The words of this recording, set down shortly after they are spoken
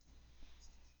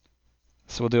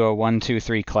So we'll do a 1, 2,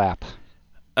 3 clap.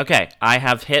 Okay, I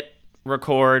have hit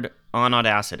record on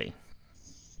Audacity.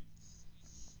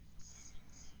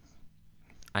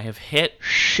 I have hit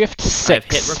Shift 6. I've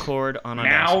hit record on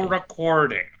Audacity. Now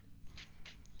recording.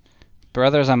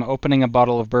 Brothers, I'm opening a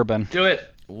bottle of bourbon. Do it.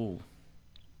 Ooh.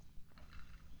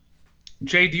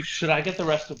 Jay, should I get the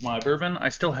rest of my bourbon? I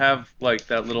still have, like,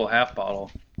 that little half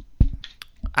bottle.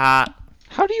 How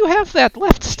do you have that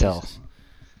left still?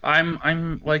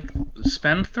 I'm like,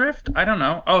 spendthrift? I don't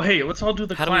know. Oh, hey, let's all do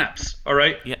the claps. All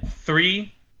right? Yeah.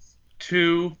 3,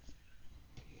 2...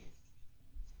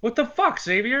 What the fuck,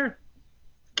 Xavier?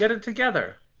 Get it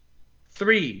together.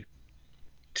 3,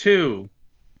 2,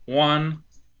 1...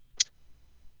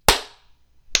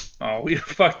 Oh, we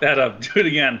fucked that up. Do it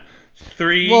again.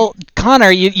 3. Well, Connor,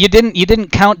 you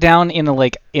didn't count down in a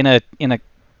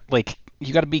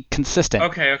you got to be consistent.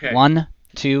 Okay. 1,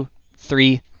 2,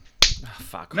 3. Oh,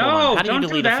 fuck. No, Hold on. How do don't you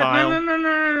delete do that. a file?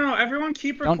 No. Everyone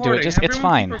keep recording. Don't do it. It's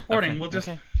fine. Keep recording. Okay, We'll just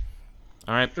okay.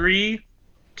 All right. 3,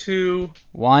 2.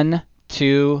 1,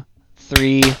 2,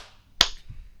 3.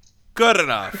 Good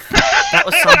enough. That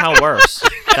was somehow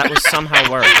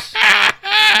worse.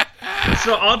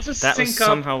 So I'll just That was sync up.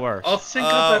 somehow worse. I'll sync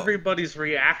up everybody's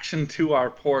reaction to our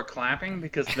poor clapping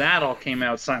because that all came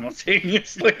out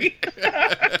simultaneously.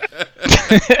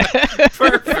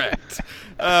 Perfect.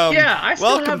 Yeah, I still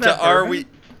welcome have that to Are bourbon. We?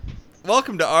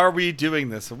 Welcome to Are We Doing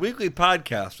This, a weekly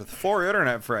podcast with 4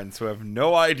 internet friends who have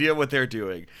no idea what they're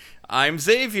doing. I'm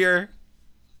Xavier.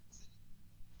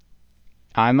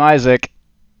 I'm Isaac.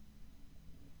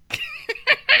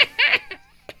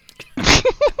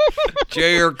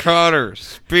 Jay or Connor,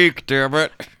 speak, damn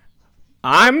it.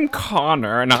 I'm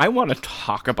Connor, and I want to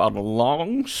talk about a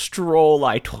long stroll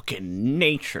I took in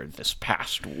nature this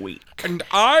past week. And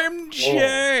I'm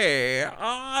Jay.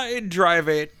 I drive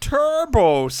a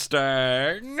Turbo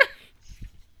Stang.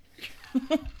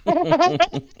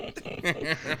 The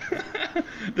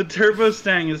Turbo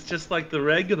Stang is just like the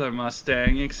regular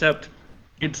Mustang, except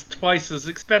it's twice as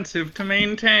expensive to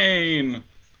maintain.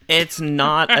 It's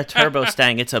not a turbo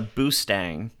stang, it's a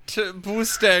boostang.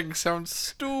 Boostang sounds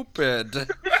stupid.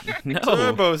 No.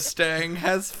 Turbo Stang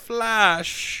has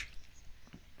flash.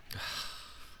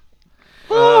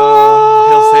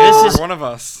 He'll say This it is- for one of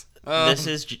us.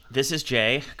 This is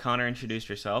Jay. Connor, introduce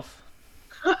yourself.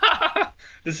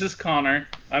 This is Connor.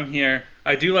 I'm here.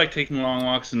 I do like taking long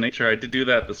walks in nature. I did do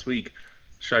that this week.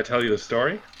 Should I tell you the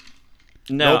story?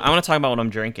 No, Nope. I want to talk about what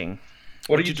I'm drinking.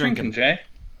 What are you you drinking, Jay?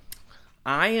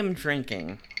 I am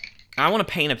drinking. I want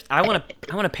to paint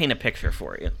a picture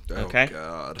for you. Okay. Oh,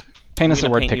 God. Paint us a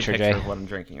I'm word gonna paint picture, you a picture Jay. of what I'm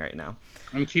drinking right now.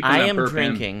 I'm keeping I that am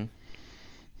bourbon.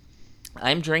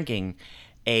 I'm drinking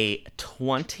a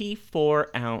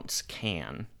 24-ounce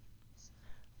can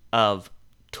of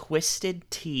Twisted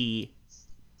Tea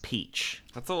Peach.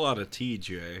 That's a lot of tea,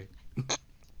 Jay.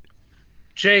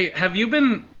 Jay, have you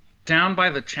been down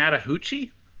by the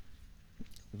Chattahoochee?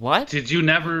 What? Did you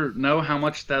never know how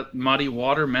much that muddy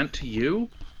water meant to you?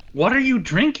 What are you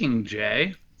drinking,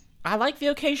 Jay? I like the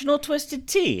occasional twisted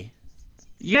tea.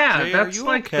 Yeah, Jay, are that's you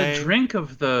like okay? the drink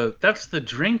of the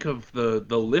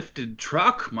lifted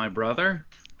truck, my brother.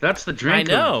 That's the drink.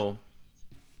 I know.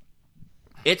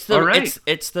 It's the All right.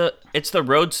 it's the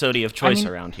road soda of choice I mean-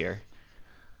 around here.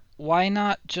 Why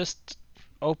not just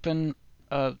open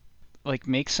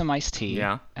make some iced tea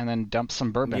Yeah. and then dump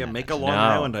some bourbon Yeah, in make it? a Long No.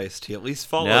 Island iced tea. At least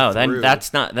follow No, through.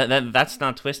 then that's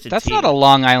not twisted That's tea. not a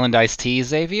Long Island iced tea,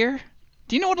 Xavier.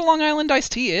 Do you know what a Long Island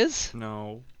iced tea is?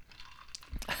 No.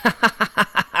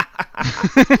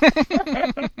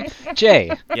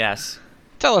 Jay, Yes.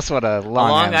 tell us what a A Long,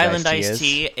 Long Island iced iced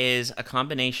tea is. tea is a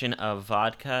combination of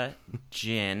vodka,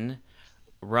 gin,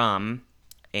 rum,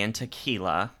 and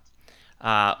tequila,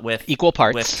 with Equal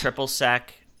parts. with triple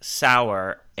sec,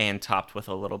 sour, and topped with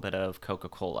a little bit of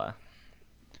Coca-Cola.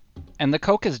 And the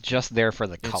Coke is just there for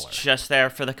the It's color. just there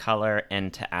for the color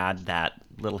and to add that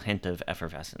little hint of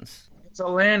effervescence. It's a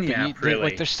lagniappe, really.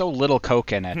 Like, there's so little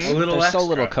Coke in it. A little there's so extra.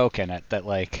 little Coke in it that,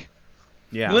 like...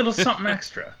 Yeah. A little something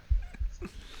extra.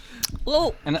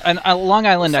 Well, And a Long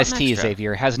Island iced Something tea, extra.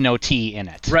 Xavier, has no tea in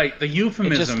it. Right, the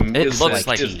euphemism it is looks that,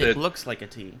 like is it that looks like a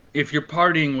tea. if you're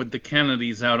partying with the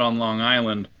Kennedys out on Long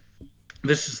Island,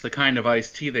 this is the kind of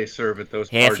iced tea they serve at those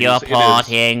parties. If you're It is-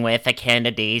 partying with the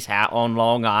Kennedys out on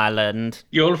Long Island,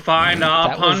 You'll find our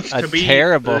That was punch a to be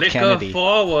terrible liquor Kennedy.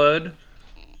 forward.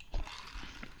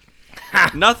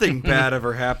 Nothing bad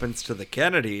ever happens to the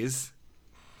Kennedys.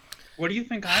 What do you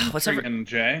think I'm What's ever- drinking,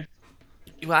 Jay?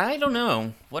 well, I don't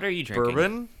know. What are you drinking?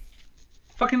 Bourbon?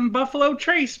 Fucking Buffalo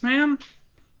Trace, man.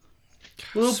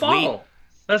 Little Sweet. bottle.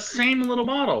 That same little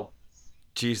bottle.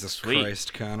 Jesus Sweet.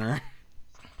 Christ, Connor.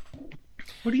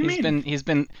 What do you mean?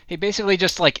 He basically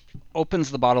just like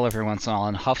opens the bottle every once in a while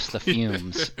and huffs the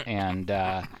fumes, and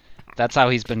that's how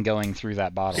he's been going through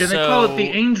that bottle. Yeah, they call it the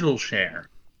angel share.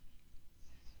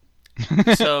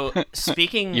 So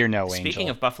speaking Angel.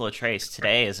 of Buffalo Trace,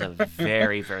 today is a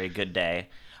very, very good day.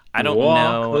 I don't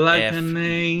Walk know like if an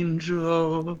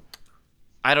angel.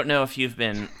 I don't know if you've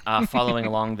been following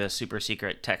along the super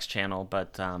secret text channel,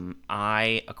 but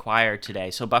I acquired today.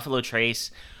 So Buffalo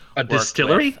Trace, A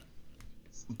distillery?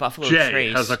 Buffalo Jay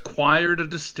Trace has acquired a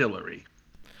distillery.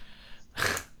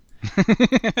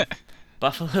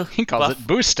 Buffalo. He calls it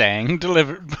Boostang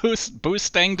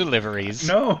Deliveries.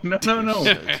 No.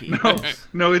 Jesus.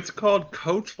 No, it's called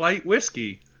Coach Light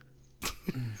Whiskey.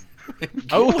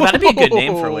 Oh, that'd be a good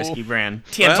name for a whiskey brand.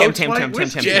 Well,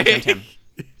 TM.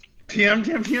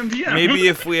 TM. Maybe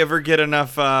if we ever get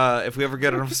enough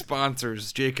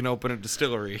sponsors, Jay can open a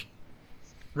distillery.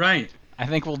 Right. I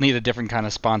think we'll need a different kind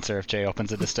of sponsor if Jay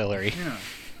opens a distillery. Yeah.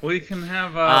 We can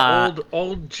have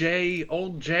old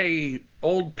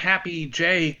Pappy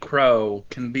J Crow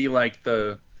can be like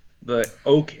the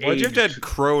oak aged. Why'd you have to add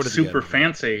Crow to the super end?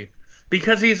 fancy?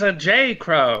 Because he's a J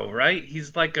Crow, right?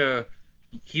 He's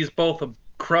both a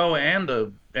crow and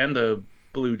a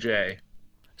blue jay.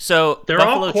 So They're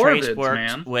Buffalo all Trace corvids, worked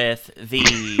man. with the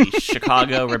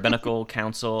Chicago Rabbinical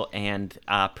Council and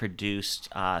produced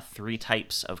 3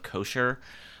 types of kosher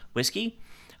whiskey.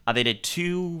 They did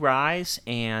 2 ryes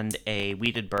and a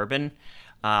wheated bourbon,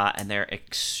 and they're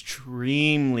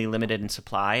extremely limited in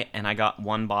supply. And I got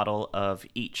 1 bottle of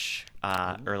each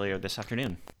earlier this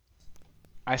afternoon.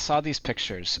 I saw these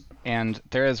pictures, and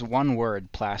there is one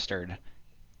word plastered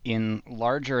in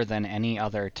larger than any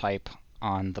other type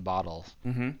on the bottle.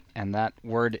 Mm-hmm. And that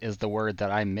word is the word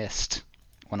that I missed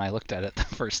when I looked at it the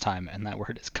first time, and that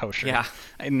word is kosher. Yeah.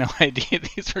 I had no idea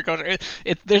these were kosher.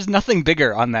 There's nothing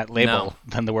bigger on that label No.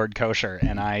 than the word kosher,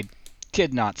 and I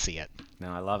did not see it.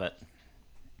 No, I love it.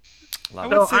 I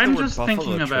Love would it. say I'm the word just Buffalo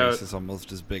thinking Trace about- is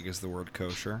almost as big as the word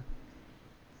kosher.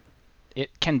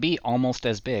 It can be almost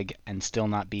as big and still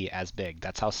not be as big.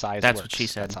 That's how size That's works. what she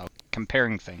said. That's how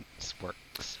comparing things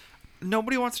works.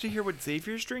 Nobody wants to hear what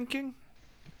Xavier's drinking?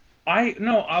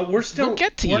 We're still. We'll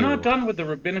get to we're you. not done with the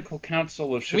Rabbinical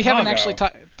Council of Chicago. We haven't actually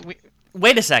talked.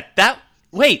 Wait a sec.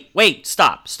 Wait.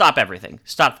 Stop everything.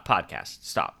 Stop the podcast.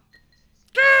 Stop.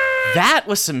 That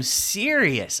was some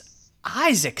serious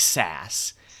Isaac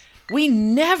sass. We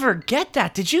never get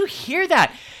that. Did you hear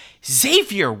that?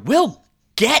 Xavier will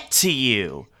get to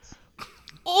you.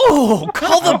 Oh,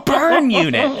 call the burn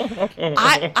unit.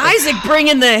 Isaac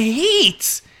bringing the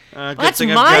heat. Good That's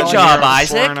thing I've my got job, Lauren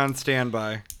Isaac. on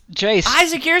standby. Jace,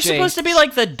 Isaac, you're Jace, supposed to be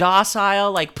like the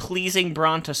docile, like pleasing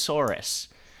Brontosaurus.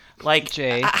 Like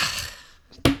Jay.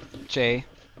 Jay,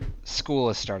 school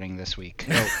is starting this week.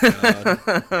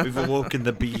 We've awoken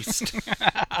the beast.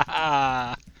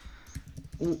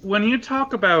 When you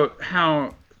talk about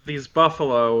how these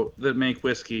buffalo that make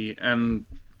whiskey and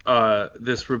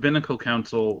this Rabbinical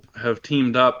Council have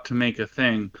teamed up to make a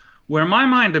thing, where my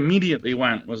mind immediately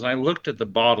went was I looked at the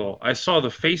bottle, I saw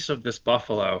the face of this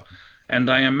buffalo, and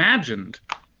I imagined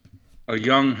a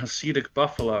young Hasidic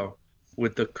buffalo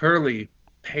with the curly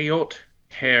peyote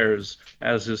hairs,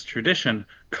 as is tradition,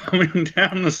 coming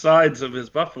down the sides of his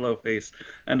buffalo face,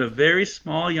 and a very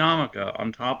small yarmulke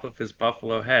on top of his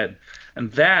buffalo head.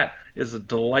 And that is a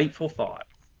delightful thought.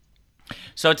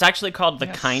 So it's actually called the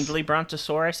Yes. Kindly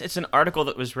Brontosaurus. It's an article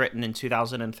that was written in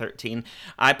 2013.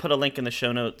 I put a link in the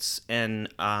show notes, and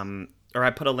I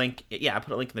put a link in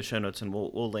the show notes, and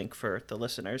we'll link for the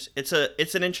listeners. It's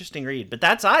an interesting read. But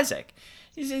that's Isaac.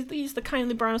 He's the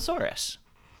Kindly Brontosaurus.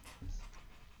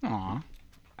 Aw,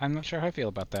 I'm not sure how I feel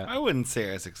about that. I wouldn't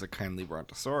say Isaac's a kindly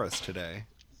brontosaurus today.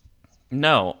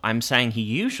 No, I'm saying he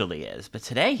usually is, but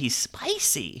today he's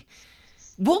spicy.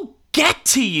 We'll get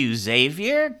to you,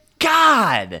 Xavier.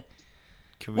 God,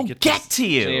 Can we we'll get get to, to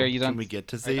you. Jay, are you Can done? we get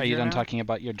to Xavier Are you done now? talking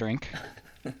about your drink?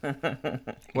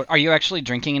 Are you actually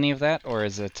drinking any of that, or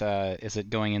is it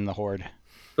going in the hoard?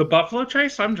 The Buffalo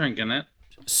Trace, I'm drinking it.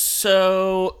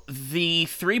 So the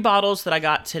 3 bottles that I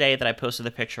got today that I posted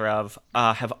the picture of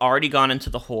have already gone into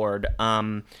the hoard.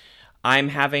 I'm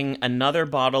having another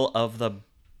bottle of the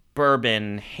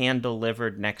bourbon hand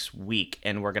delivered next week,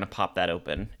 and we're gonna pop that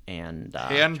open and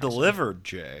Hand delivered,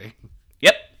 Jay.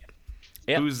 Yep.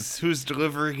 Yep. Who's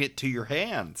delivering it to your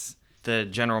hands? The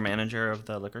general manager of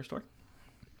the liquor store.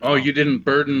 Oh, you didn't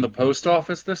burden the post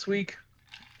office this week?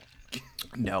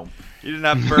 No, You did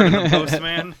not burn the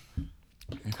postman?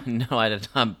 no, I did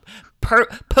not.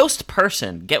 Post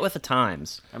person, get with the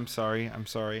times. I'm sorry.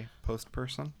 Post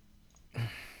person?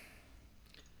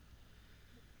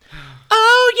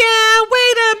 Oh yeah,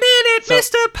 wait a minute,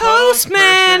 Mr.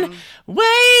 Postman! person.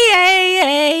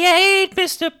 Wait,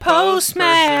 Mr.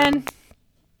 Postman!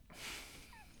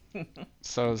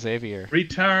 So Xavier,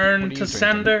 Return What are to you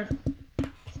sender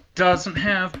doesn't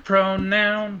have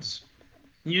pronouns.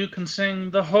 You can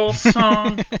sing the whole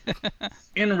song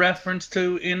in reference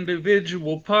to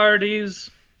individual parties.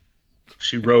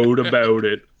 She wrote about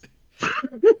it.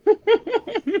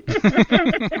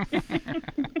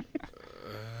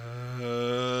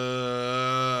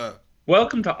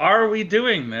 Welcome to Are We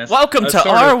Doing This? Welcome a to sort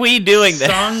Are of We Doing This?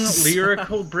 Sung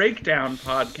lyrical breakdown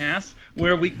podcast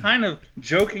where we kind of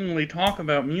jokingly talk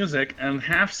about music and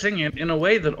half sing it in a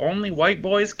way that only white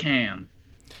boys can.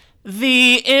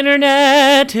 The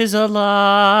internet is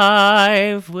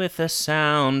alive with the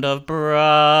sound of brothers.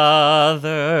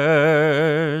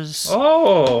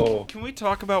 Oh, Can we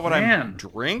talk about what Man. I'm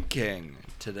drinking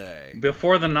today?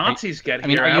 before the Nazis get I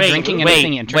mean, here. are you absolutely. drinking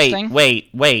anything interesting?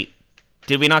 Wait.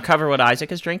 Did we not cover what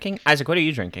Isaac is drinking? Isaac, what are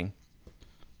you drinking?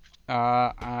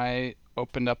 I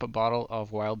opened up a bottle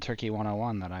of Wild Turkey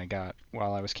 101 that I got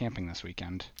while I was camping this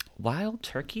weekend. Wild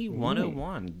Turkey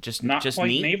 101. Just Not quite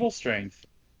neat. naval strength.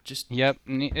 Just Yep,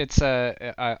 it's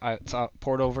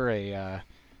poured over a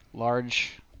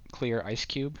large clear ice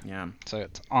cube, yeah. so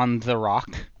it's on the rock.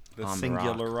 The On the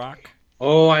singular rock.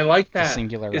 Oh, I like that.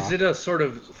 singular Is rock. it a sort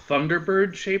of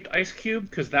Thunderbird-shaped ice cube?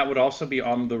 Because that would also be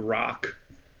on the rock.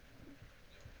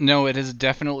 No, it is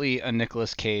definitely a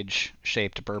Nicolas Cage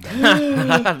shaped bourbon.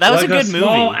 That was Like a good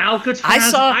small movie. Alcatraz I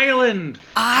saw- Island.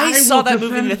 I will saw that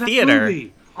movie in defend the that theater.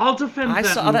 movie. I'll defend I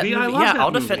that saw that movie. movie. I love Yeah, that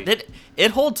I'll movie. defend it.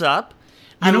 It holds up.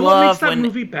 You know I what makes love that when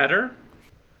movie better?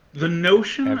 The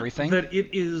notion Everything? that it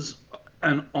is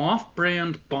an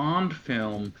off-brand Bond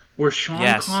film where Sean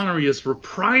Yes. Connery is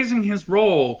reprising his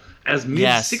role as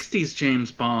Yes. mid-60s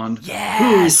James Bond,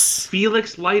 Yes. who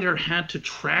Felix Leiter had to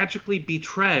tragically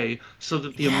betray so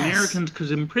that the Yes. Americans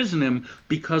could imprison him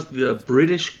because the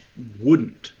British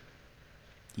wouldn't.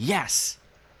 Yes.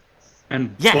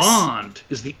 And Yes. Bond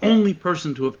is the only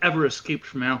person to have ever escaped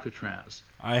from Alcatraz.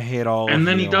 I hate all of And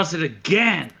then you. he does it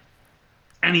again.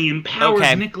 And he empowers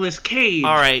Okay. Nicolas Cage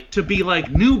All right. to be like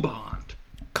new Bond.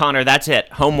 Connor, that's it.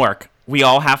 Homework. We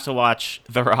all have to watch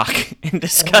The Rock and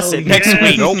discuss it next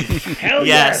yes. week. Hell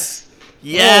Yes.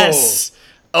 Yes.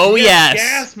 Oh, yes.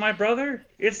 Yes, my brother.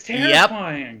 It's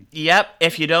terrifying. Yep.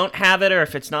 If you don't have it or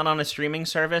if it's not on a streaming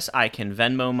service, I can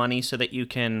Venmo money so that you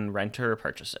can rent or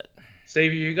purchase it.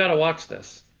 Xavier, you gotta watch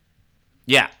this.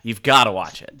 Yeah, you've got to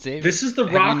watch it. Xavier, This is the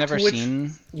have rock you never to which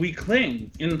seen? we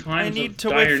cling in times I need of to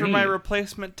dire wait for my need.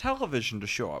 replacement television to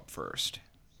show up first.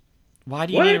 Why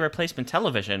do you What? need a replacement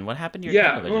television? What happened to your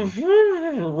Yeah,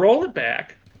 television? roll it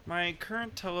back. My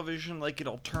current television, like,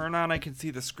 it'll turn on, I can see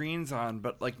the screens on,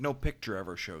 but, like, no picture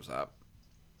ever shows up.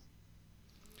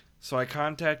 So I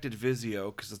contacted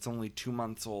Vizio, because it's only 2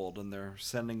 months old, and they're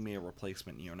sending me a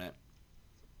replacement unit.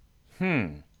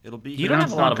 It'll be You here. don't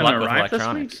That's have a lot not of gonna luck with arrive this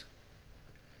electronics. week?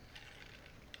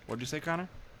 What'd you say, Connor?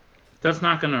 That's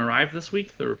not gonna arrive this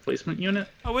week, the replacement unit?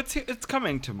 Oh, it's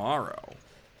coming tomorrow.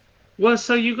 Well,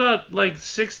 so you got like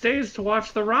 6 days to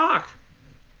watch The Rock.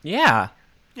 Yeah.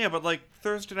 Yeah, but, like,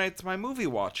 Thursday night's my movie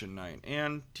watching night,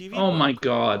 and TV Oh work. my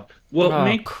god. Well, Oh,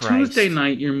 make Christ. Tuesday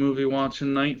night your movie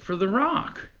watching night for The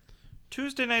Rock.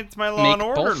 Tuesday night's my Law and Make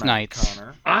Order both night, nights.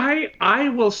 Connor. I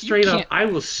will straight up can't- I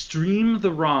will stream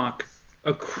The Rock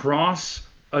across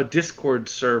a Discord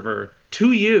server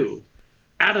to you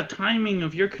at a timing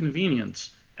of your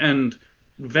convenience and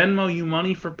Venmo you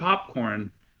money for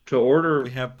popcorn to order.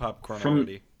 We have popcorn From-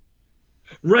 already.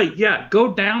 Right, yeah.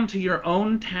 Go down to your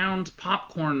own town's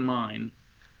popcorn mine.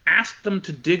 Ask them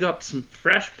to dig up some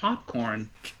fresh popcorn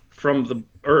from the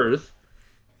earth.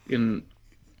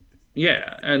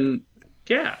 Yeah, and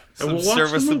Some we'll watch the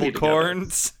serviceable movie together.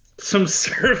 corns. Some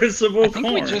serviceable think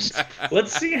we corn. just-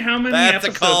 Let's see how many That's a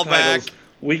episode callback. titles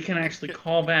we can actually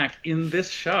call back in this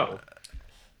show.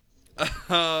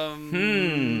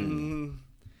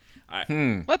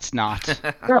 Let's not.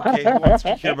 Okay, who wants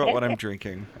to hear about what I'm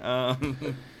drinking?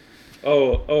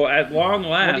 Oh, at long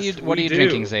last. what are we you do.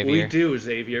 drinking, Xavier? We do,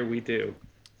 Xavier, we do.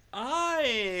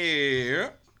 I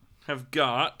have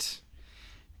got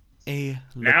a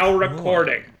Now LaCroix.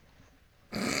 recording.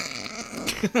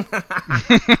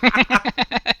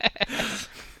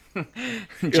 Yeah,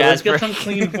 let's Jasper. get some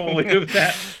clean Foley of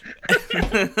that.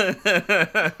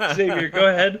 Xavier, go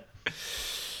ahead.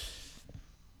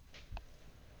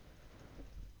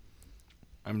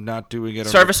 I'm not doing it. under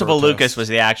Serviceable protest. Lucas was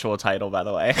the actual title, by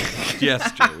the way. Yes,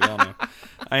 Joe, we all know.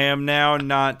 I am now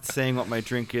not saying what my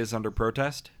drink is under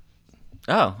protest.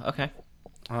 Oh, okay.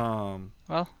 Well,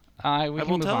 we I can will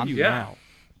move tell on. you Yeah. now.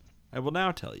 I will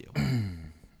now tell you.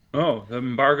 Oh, the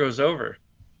embargo's over.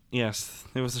 Yes,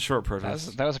 it was a short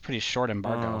protest. That was a pretty short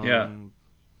embargo. Yeah.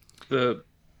 The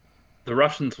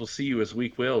Russians will see you as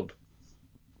weak-willed.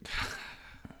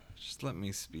 Just let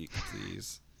me speak,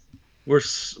 please. We're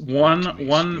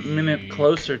one minute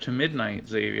closer to midnight,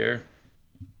 Xavier.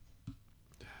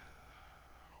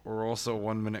 We're also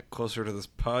 1 minute closer to this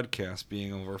podcast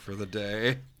being over for the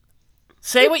day.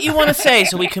 Say what you want to say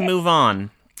so we can move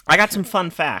on. I got some fun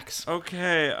facts.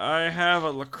 Okay, I have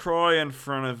a LaCroix in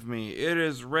front of me. It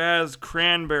is Raz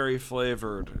Cranberry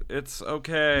flavored. It's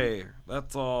okay.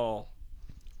 That's all.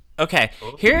 Okay,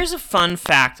 here's a fun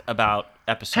fact about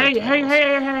episode Hey,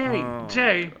 titles.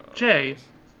 Jay.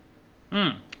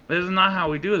 This is not how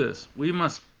we do this. We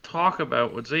must talk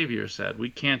about what Xavier said. We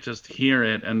can't just hear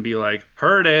it and be like,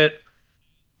 heard it.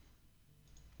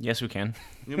 Yes, we can.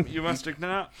 You must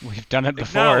We've done it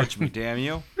before. acknowledge me, damn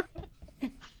you.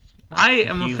 I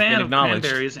am a You've fan been of acknowledged.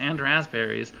 cranberries and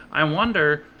raspberries. I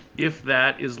wonder if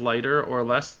that is lighter or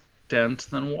less dense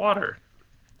than water.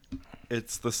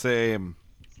 It's the same.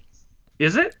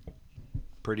 Is it?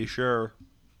 Pretty sure.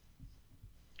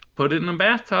 Put it in a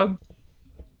bathtub.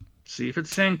 See if it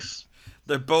sinks.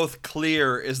 They're both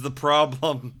clear is the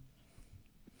problem.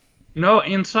 No,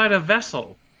 inside a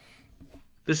vessel.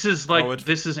 This is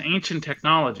this is ancient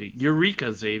technology.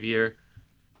 Eureka, Xavier.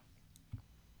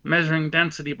 Measuring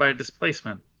density by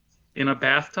displacement. In a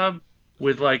bathtub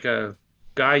with like a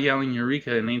guy yelling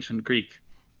Eureka in ancient Greek.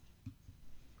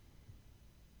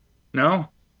 No?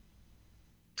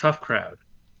 Tough crowd.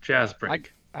 Jazz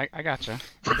break. I gotcha.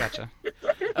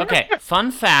 Okay,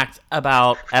 fun fact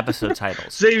about episode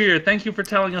titles. Xavier, thank you for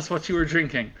telling us what you were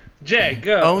drinking. Jay,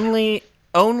 go.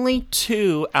 Only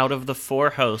 2 out of the 4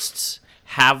 hosts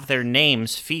have their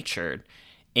names featured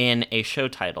in a show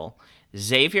title.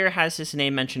 Xavier has his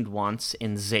name mentioned once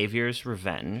in Xavier's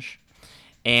Revenge,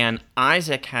 and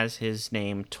Isaac has his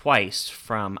name twice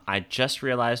from I just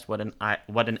realized what an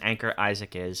anchor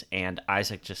Isaac is, and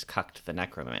Isaac just cucked the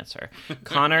necromancer.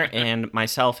 Connor and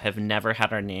myself have never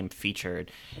had our name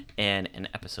featured in an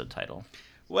episode title.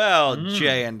 Well,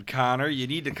 Jay and Connor, you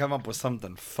need to come up with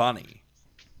something funny.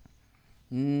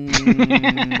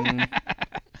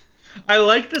 I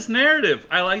like this narrative.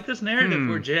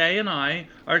 Where Jay and I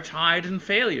are tied in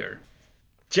failure.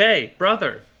 Jay,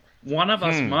 brother, one of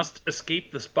us must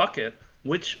escape this bucket.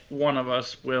 Which one of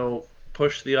us will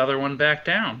push the other one back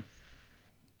down?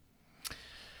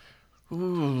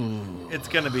 Ooh, It's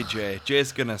gonna be Jay.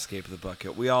 Jay's gonna escape the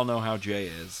bucket. We all know how Jay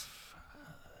is.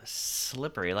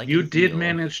 slippery like You an did eel.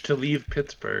 manage to leave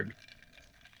Pittsburgh.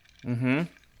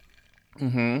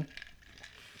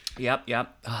 Yep.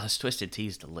 Oh, this twisted tea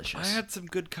is I delicious. had some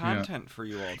good content for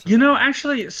you all today. You know,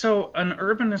 actually, so an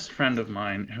urbanist friend of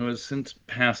mine who has since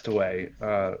passed away,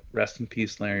 rest in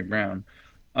peace, Larry Brown,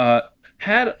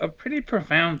 had a pretty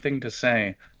profound thing to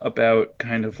say about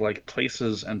kind of like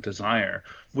places and desire,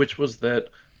 which was that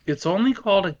it's only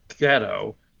called a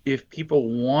ghetto if people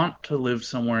want to live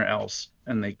somewhere else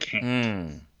and they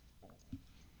can't.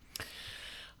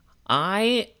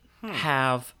 I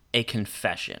have a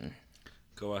confession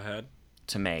Go ahead.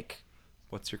 to make.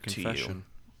 What's your you. confession?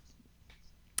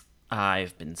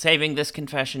 I've been saving this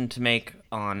confession to make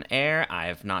on air. I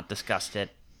have not discussed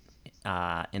it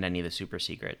in any of the super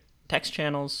secret text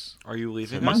channels. Are you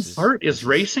leaving My us? heart is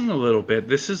racing a little bit.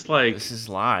 This is like, This is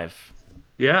live.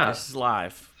 yeah. This is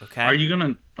live. Okay. Are you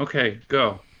gonna? Okay,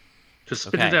 go. Just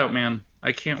spit it Okay. out, man.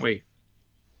 I can't wait.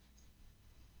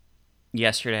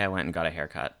 Yesterday I went and got a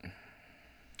haircut.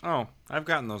 Oh, I've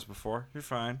gotten those before. You're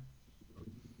fine.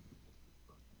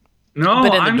 No, But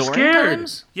in the I'm during scared.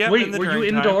 times? Yep, Wait, in the were you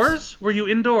during times. indoors? Were you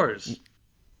indoors?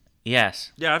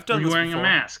 Yes. Yeah, I've Were done you this wearing before. a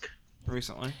mask?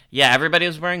 Recently. Yeah, everybody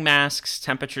was wearing masks,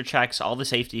 temperature checks, all the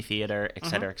safety theater, et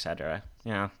cetera, et cetera.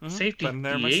 Yeah. Safety Been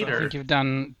there myself. I theater. think you've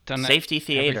done Safety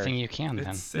theater. everything you can then.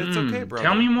 It's okay, bro.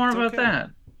 Tell me more It's about okay. that.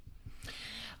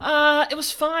 It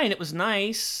was fine. It was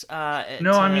nice. No,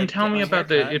 I mean, tell me about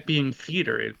the it being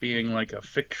theater, it being like a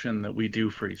fiction that we do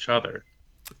for each other.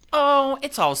 Oh,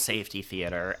 it's all safety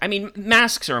theater. I mean,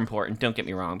 masks are important, don't get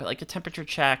me wrong, but like the temperature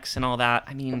checks and all that,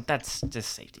 I mean, that's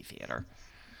just safety theater.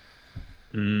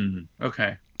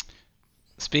 Okay.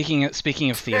 Speaking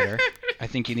of theater, I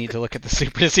think you need to look at the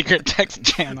super secret text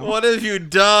channel. What have you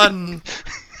done?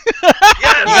 You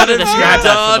gotta describe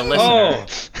that for the listener. Oh,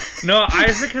 no,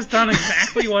 Isaac has done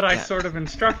exactly what I sort of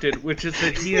instructed, which is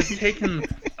that he has taken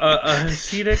a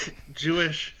Hasidic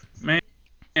Jewish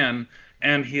man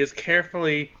and he has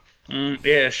carefully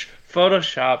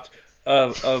photoshopped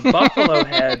a buffalo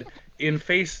head in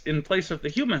place of the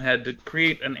human head to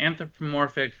create an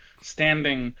anthropomorphic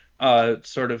standing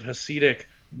sort of Hasidic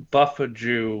buffa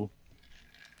Jew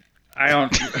I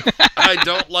don't. I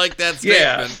don't like that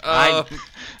Yeah, statement.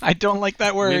 I don't like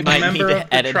that We word. might need member of to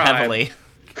the edit tribe. heavily.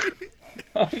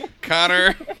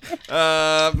 Connor,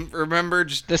 remember,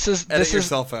 just This is edit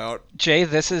yourself out. Jay.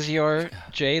 This is your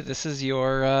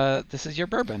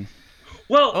bourbon.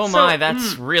 Well, Oh my,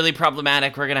 that's really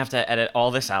problematic. We're gonna have to edit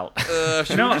all this out.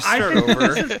 Should No, we just I start think over?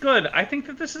 this is good. I think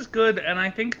that this is good, and I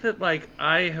think that like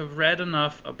I have read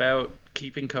enough about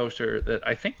keeping kosher that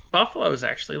I think buffalo is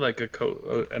actually like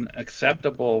an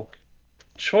acceptable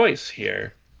choice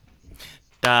here.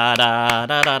 Da da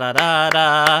da da da da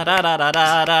da da da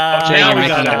da da. Jay, now you're we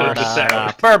making gotta it edit this worse.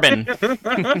 out. Bourbon.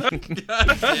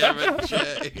 God damn it,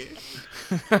 Jay.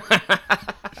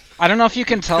 I don't know if you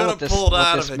can tell Could what have this pulled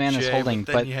out what this of it, man is Jay, holding,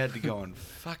 but but then you had to go and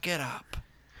fuck it up.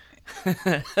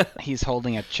 he's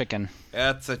holding a chicken.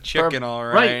 That's a chicken, all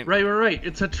right. Right.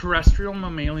 It's a terrestrial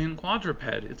mammalian quadruped.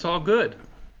 It's all good.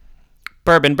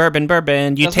 Bourbon, bourbon,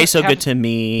 bourbon. You Doesn't taste so it have- good to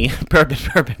me. Bourbon,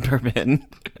 bourbon, bourbon.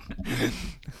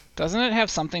 Doesn't it have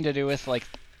something to do with like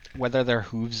whether their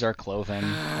hooves are cloven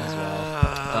as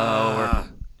well?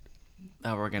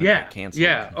 We're gonna Yeah, get canceled.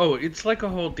 yeah. Oh, it's like a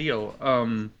whole deal.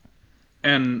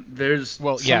 And there's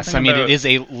Well, yes. I something mean, about- it is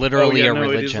Oh, literally yeah, a no,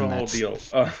 religion it is a whole that's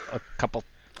deal. a couple.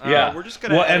 Yeah, we're just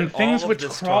gonna well, edit and things all of which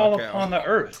this crawl talk upon out. the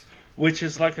earth, which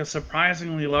is like a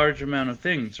surprisingly large amount of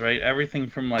things, right? Everything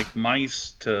from like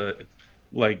mice to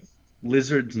like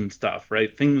lizards and stuff,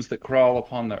 right? Things that crawl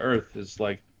upon the earth is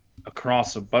like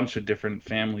across a bunch of different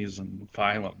families and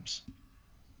phylums.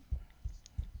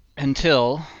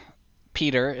 Until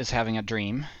Peter is having a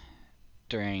dream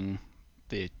during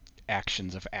the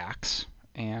actions of Acts,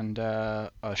 and a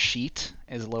sheet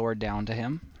is lowered down to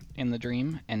him in the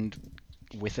dream, and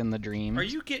within the dream, Are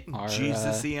you getting Our,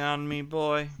 Jesus-y on me,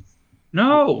 boy?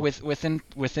 No, within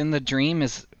the dream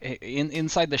is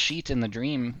inside the sheet in the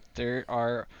dream there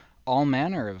are all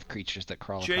manner of creatures that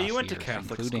crawl Jay, across you went the to earth,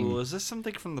 Catholic including- school. Is this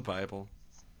something from the Bible?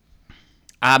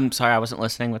 I'm sorry, I wasn't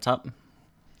listening. What's up?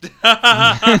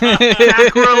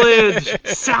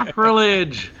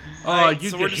 Sacrilege! Oh, Alright, you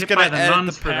so get we're just hit gonna by the edit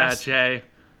nuns the for that, past- Jay.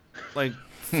 Like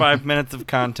 5 minutes of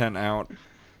content out.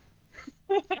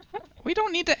 We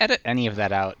don't need to edit any of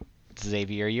that out,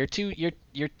 Xavier. You're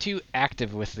too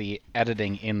active with the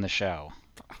editing in the show.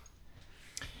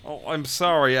 Oh, I'm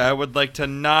sorry. I would like to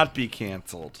not be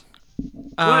canceled.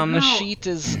 What? The No. sheet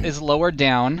is lowered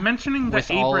down. Mentioning the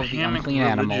with all of the Abrahamic unclean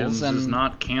animals religions is and-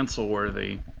 not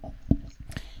cancel-worthy.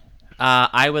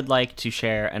 I would like to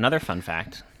share another fun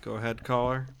fact. Go ahead,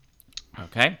 caller.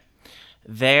 Okay.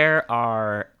 There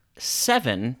are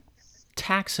 7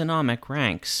 taxonomic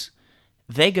ranks.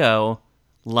 They go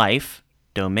life,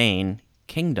 domain,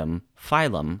 kingdom,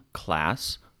 phylum,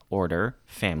 class, order,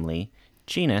 family,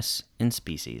 genus, and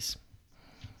species.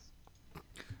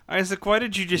 Isaac, why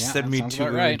did you just Yeah, send that me sounds 2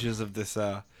 about right. images of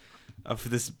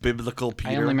this biblical Peter?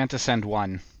 I only meant to send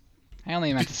one. I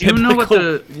only meant to Do you send know what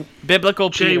the Biblical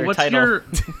Jay? Peter What's title. your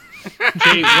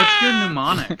Jay? What's your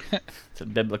mnemonic It's a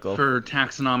biblical. for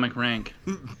taxonomic rank?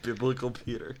 biblical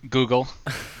Peter. Google.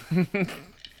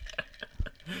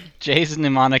 Jay's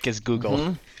mnemonic is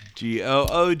Google. Google.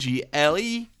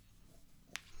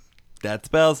 That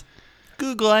spells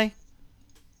Google.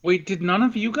 Wait, did none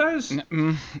of you guys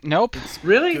Nope.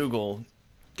 really? Google.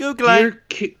 Google.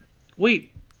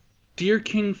 Wait, dear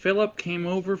King Philip came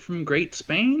over from Great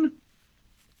Spain?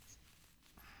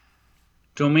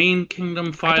 Domain, kingdom,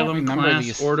 I don't phylum, remember class,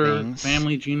 these order, things.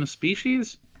 family, genus,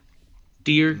 species?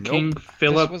 Dear King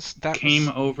Philip that came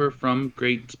was- over from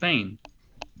Great Spain.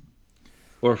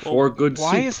 Or for good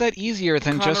Why soup. is that easier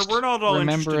than Connor, just we're not all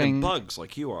interested in remembering bugs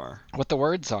like you are. what the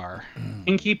words are?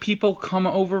 Kinky people come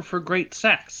over for great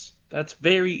sex. That's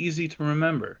very easy to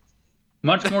remember.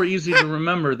 Much more easy to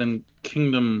remember than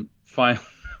kingdom phylum.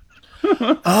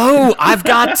 Oh, I've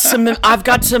got some.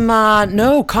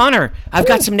 No, Connor. I've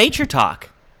got some nature talk.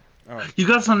 You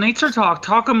got some nature talk.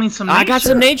 Talk of me some nature. I got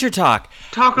some nature talk.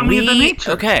 Talk of me the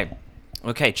nature.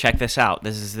 Okay. Check this out.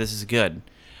 This is good.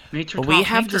 Nature talk. We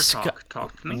have nature talk.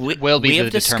 Talk nature. We, Will be we the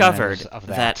have discovered determiners of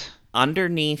that. that.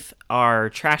 Underneath our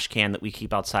trash can that we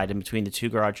keep outside in between the 2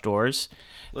 garage doors,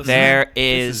 Listen, there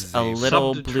this is a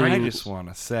little subject- blue. I just want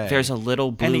to say. There's a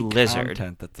little blue any lizard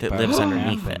content that's that about lives to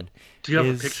underneath happen it. Do you have a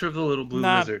is picture of the little blue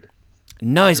not- lizard?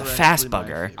 No, he's a You're fast actually my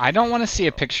bugger. favorite. I don't want to see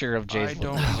a picture of Jay's I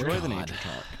don't little enjoy the nature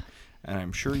talk, and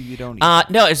I'm sure you don't.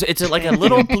 No, it's like a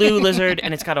little blue lizard,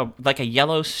 and it's got a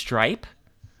yellow stripe.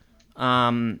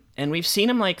 And we've seen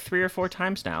him like 3 or 4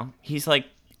 times now. He's like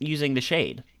using the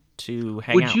shade to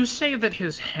hang Would out. you say that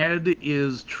his head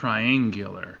is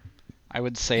triangular? I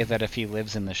would say that if he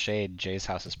lives in the shade, Jay's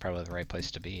house is probably the right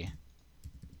place to be.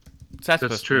 So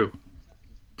That's true.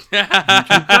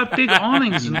 You've got big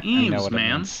awnings and I eaves, know what it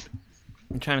man. means.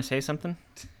 You trying to say something?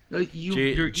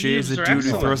 Your Jay's eaves a are dude who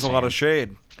excellent. throws a lot of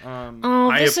shade. Oh,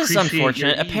 I this is appreciate your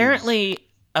unfortunate. ease.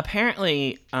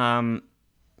 Apparently,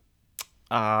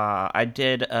 I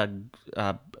did a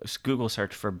Google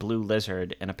search for blue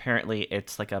lizard, and apparently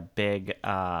it's like a big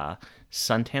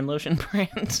suntan lotion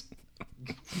brand.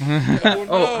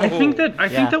 Oh, I think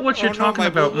that what you're Oh, no, talking my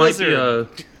about blue might be lizard.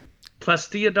 a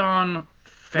Plestiodon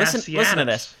Listen fasciatus, to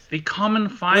this. the common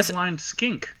five-lined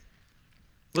skink.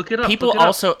 Look it up. People look it up.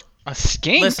 also A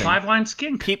skink? Listen. Five-line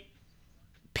skink.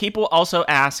 people also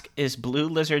ask, is blue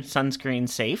lizard sunscreen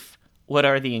safe? What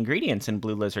are the ingredients in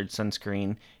blue lizard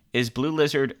sunscreen? Is blue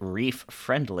lizard reef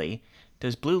friendly?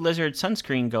 Does blue lizard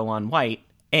sunscreen go on white?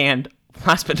 And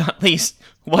last but not least,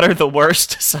 what are the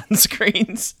worst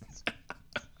sunscreens?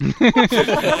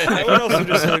 I would also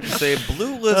just like to say,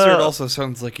 blue lizard also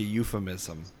sounds like a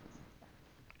euphemism.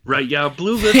 Right, yeah,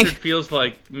 blue lizard feels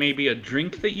like maybe a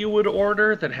drink that you would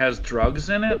order that has drugs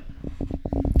in it.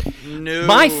 No,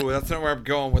 that's not where I'm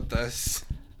going with this.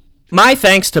 My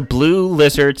thanks to Blue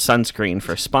Lizard Sunscreen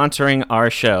for sponsoring our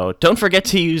show. Don't forget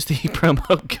to use the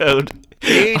promo code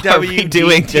Are we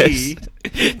doing this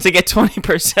to get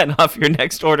 20% off your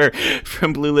next order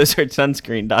from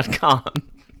bluelizardsunscreen.com.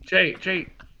 Jay,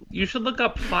 you should look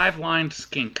up five-lined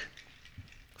skink.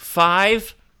 Line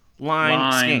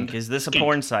Lined skink. Is this a skink.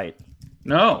 porn site?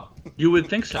 No, you would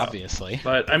think so. Obviously.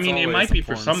 But, I mean, it always might a be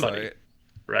for porn somebody, site.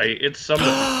 right? It's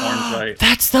somebody's porn site.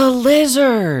 That's the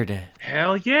lizard.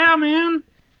 Hell yeah, man.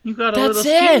 You got a That's little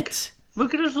skink. it.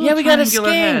 Look at his little Yeah, we got a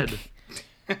triangular skink.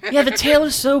 head. Yeah, the tail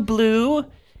is so blue,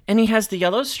 and he has the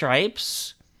yellow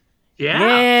stripes.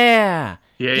 Yeah.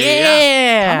 Yeah.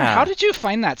 Yeah. How did you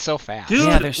find that so fast? Dude,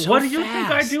 Yeah, they're so what do you think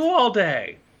I fast. do all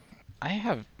day? I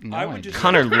have no I would idea. just-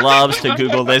 Connor loves to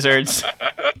Google lizards.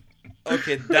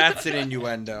 Okay, that's an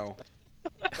innuendo.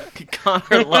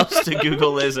 Connor loves to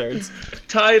Google lizards.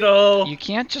 Title. You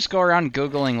can't just go around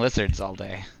Googling lizards all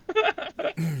day.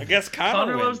 I guess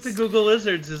Connor loves to Google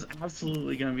lizards is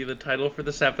absolutely going to be the title for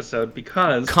this episode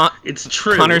because it's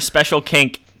true. Connor's special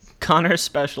kink. Connor's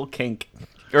special kink.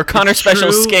 Or Connor's special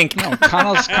true. skink. No,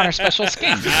 Connor's special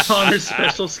skink. Connor's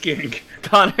special skink.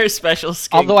 Connor's special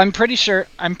skink. Although I'm pretty sure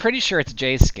it's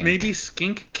Jay's skink. Maybe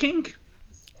skink kink.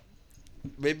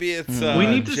 Maybe it's. We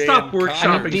need to Jay stop and Connor.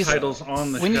 workshopping These- titles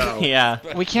on the we need- show. Yeah.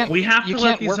 we can't. We have You to let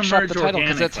can't these workshop emerge the title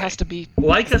because it organically. has to be.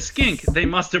 Like a skink, they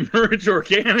must emerge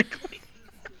organically.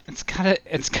 It's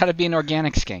gotta be an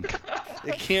organic skink.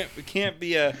 It can't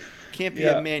be a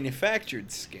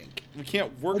manufactured skink. We can't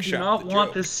I do workshop not the want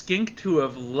joke. this skink to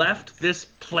have left this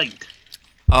plate.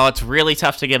 Oh, it's really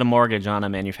tough to get a mortgage on a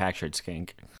manufactured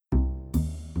skink.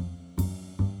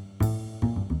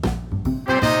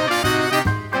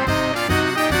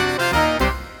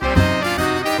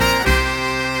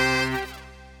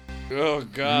 Oh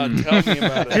God, tell me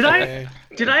about it.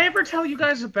 Did I ever tell you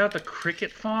guys about the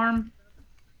cricket farm?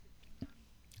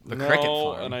 The No, cricket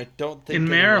farm. and I don't think In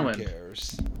anyone Maryland.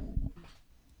 cares.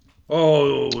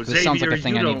 Oh, This Xavier, sounds like a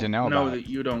thing you I need don't to know about. that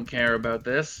you don't care about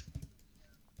this.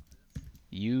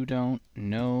 You don't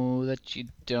know that you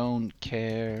don't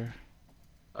care.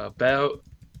 About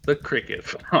the cricket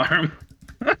farm.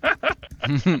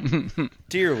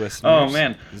 Dear listeners. Oh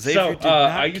man! Xavier did So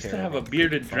not I used to care have a about the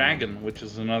bearded cricket farm. dragon, which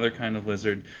is another kind of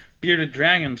lizard. Bearded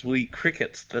dragons will eat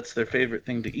crickets. That's their favorite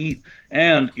thing to eat.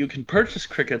 And you can purchase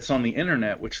crickets on the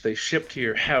internet, which they ship to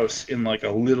your house in like a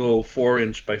little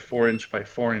 4-inch by 4-inch by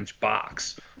 4-inch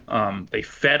box. They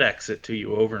FedEx it to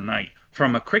you overnight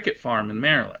from a cricket farm in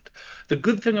Maryland. The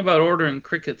good thing about ordering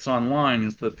crickets online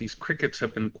is that these crickets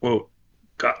have been, quote,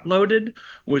 gut loaded,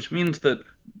 which means that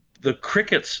the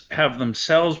crickets have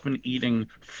themselves been eating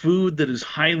food that is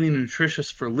highly nutritious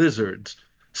for lizards,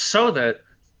 so that,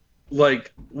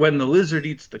 like, when the lizard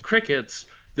eats the crickets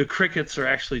are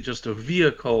actually just a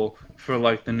vehicle for,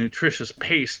 like, the nutritious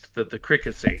paste that the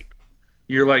crickets ate.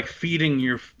 You're, like,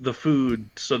 feeding the food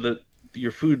so that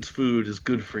your food's food is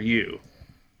good for you.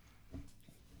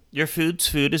 Your food's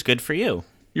food is good for you.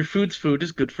 Your food's food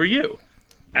is good for you.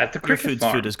 At the Your cricket food's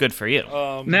farm. food is good for you.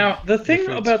 Now, the thing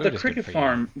food's about the food is good cricket for you.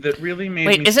 farm that really made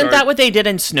Wait, me isn't start... that what they did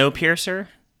in Snowpiercer?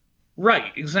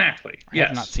 Right, exactly. I Yes.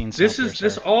 have not seen this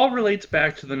Snowpiercer. all relates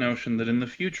back to the notion that in the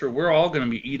future we're all going to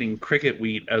be eating cricket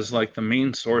wheat as like the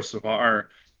main source of our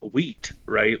wheat,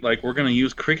 right? Like we're going to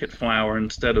use cricket flour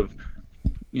instead of,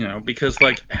 because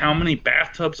like how many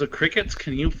bathtubs of crickets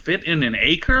can you fit in an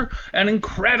acre? An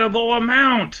incredible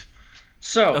amount.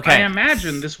 So Okay. I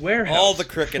imagine this warehouse All the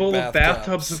cricket full of bathtubs.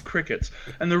 bathtubs of crickets.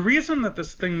 And the reason that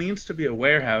this thing needs to be a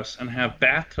warehouse and have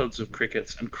bathtubs of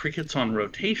crickets and crickets on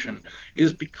rotation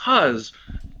is because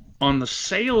on the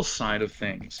sales side of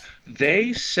things,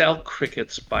 they sell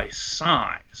crickets by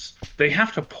size. They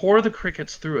have to pour the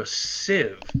crickets through a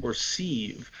sieve or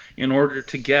sieve in order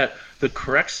to get the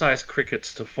correct size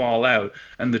crickets to fall out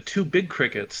and the too big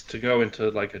crickets to go into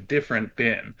like a different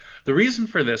bin. The reason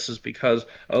for this is because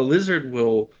a lizard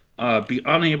will be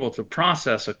unable to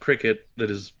process a cricket that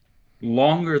is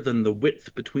longer than the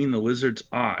width between the lizard's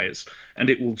eyes, and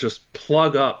it will just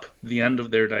plug up the end of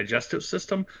their digestive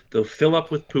system. They'll fill up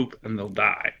with poop and they'll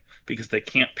die because they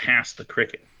can't pass the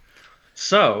cricket.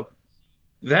 So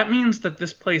that means that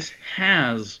this place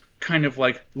has kind of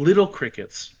like little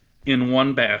crickets in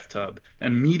one bathtub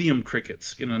and medium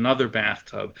crickets in another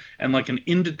bathtub and like an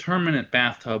indeterminate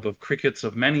bathtub of crickets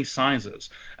of many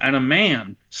sizes. And a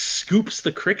man scoops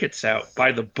the crickets out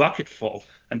by the bucketful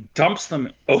and dumps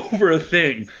them over a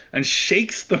thing and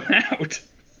shakes them out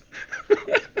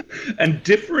and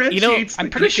differentiates I'm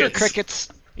the pretty sure crickets. crickets.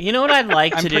 You know what I'd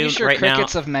like to I'm do pretty sure right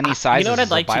crickets now? of many sizes. You know what I'd is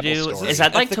a like to Bible do story. is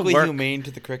I'd like to Ethically work. humane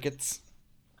to the crickets.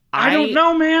 I don't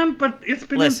know, man, but it's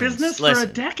been Listen, in business for listen.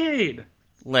 a decade.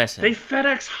 Listen, They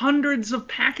FedEx hundreds of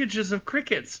packages of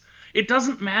crickets. It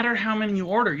doesn't matter how many you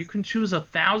order. You can choose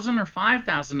 1,000 or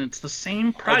 5,000. It's the same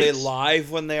Are price. they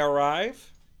live when they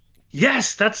arrive?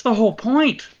 Yes, that's the whole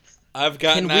point. I've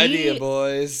got Can an we- idea,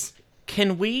 boys.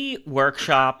 can we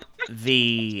workshop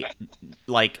the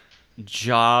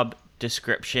job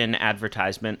description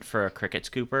advertisement for a cricket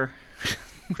scooper?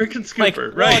 Cricket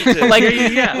scooper, Like- right? like-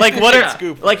 yeah. Like what Yeah.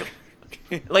 are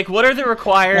like what are the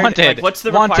required? Wanted. Like, what's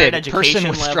the required wanted. education Person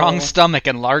with level? strong stomach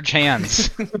and large hands.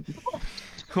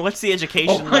 What's the Oh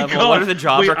education my level? God. What are the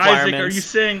job Wait,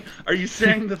 requirements? Isaac, are you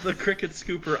saying that the cricket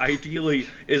scooper ideally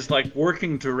is like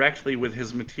working directly with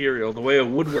his material, the way a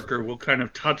woodworker will kind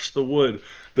of touch the wood?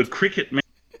 The cricket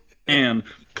man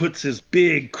puts his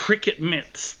big cricket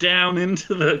mitts down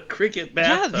into the cricket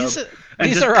yeah, bathtub. these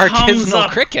and are just comes artisanal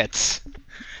up. crickets.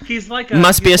 He's like a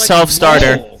Must be he's a like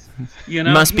self-starter. mole, you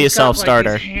know? Must be He's a got,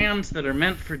 self-starter. Like, these hands that are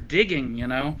meant for digging, you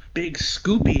know, big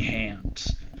scoopy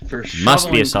hands for shoveling Must be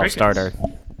a crickets. self-starter.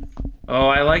 Oh,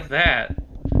 I like that.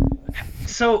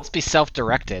 So Let's be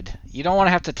self-directed. You don't want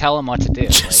to have to tell him what to do.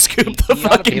 Just Like, scoop the he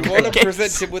ought to be fucking able You want to crickets.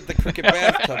 present him with the cricket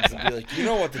bathtubs and be like, you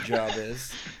know what the job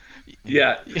is.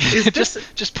 yeah, is this,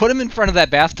 just put him in front of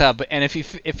that bathtub, and if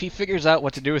he figures out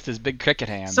what to do with his big cricket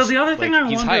hands. so the other thing like, I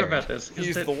he's wonder hired. about this is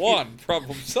He's that the one.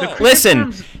 Problem solved. cricket Listen,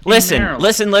 farms in listen, Maryland-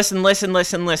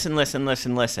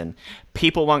 listen.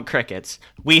 People want crickets.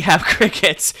 We have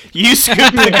crickets. You scoop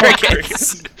the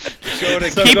crickets. Go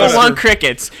to So People go to- want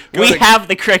crickets. go We to- have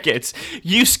the crickets.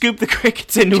 You scoop the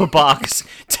crickets into a box,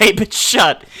 tape it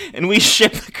shut, and we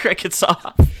ship the crickets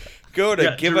off. Go to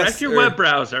Yeah, give direct us your or web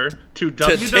browser to take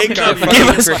our www.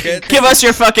 fucking crickets. Give us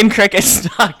your fucking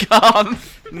crickets.com.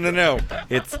 No.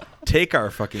 It's take our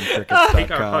fucking Take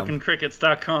our fucking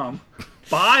crickets.com.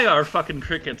 Buy our fucking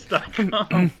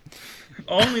crickets.com.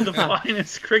 Only the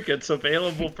finest crickets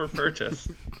available for purchase.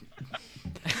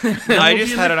 I We'll just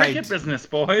be in had the an cricket idea. business,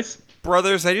 boys.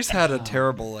 Brothers, I just had a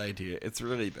terrible idea. It's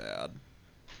really bad.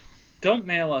 Don't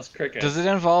mail us crickets. Does it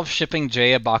involve shipping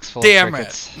Jay a box full Damn of it.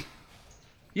 crickets?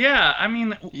 Yeah, I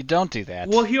mean, You don't do that.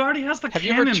 well, he already has the have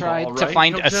you ever cannonball, tried right? to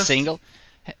find He'll a just- single?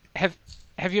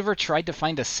 Have you ever tried to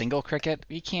find a single cricket?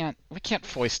 We can't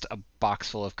foist a box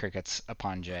full of crickets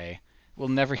upon Jay. We'll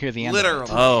never hear the end of Literally. it.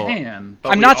 Oh, Can,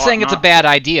 but I'm we not ought saying it's a not bad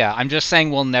idea. I'm just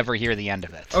saying we'll never hear the end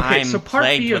of it. Okay, I'm so part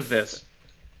plagued B with- of this,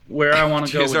 where I want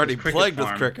to go He's with already this cricket plagued farm.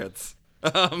 with crickets.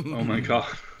 Oh my god,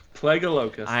 plague of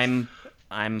locusts.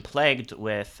 I'm plagued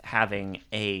with having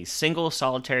a single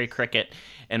solitary cricket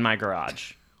in my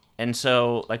garage. And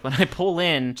so, like, when I pull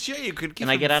in, Yeah, you could give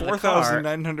And I him get out of the car.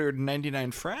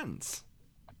 4,999 friends.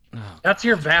 That's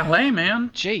your valet,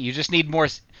 man. Jay, you just need more.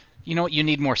 You know what? You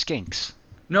need more skinks.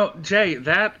 No, Jay,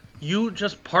 that you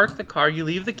just park the car, you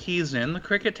leave the keys in, the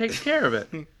cricket takes care of it.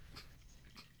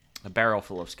 a barrel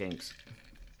full of skinks.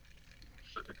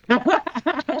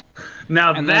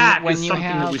 Now And then that when is you something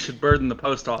that have- we should burden the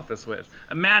post office with.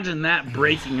 Imagine that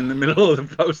breaking in the middle of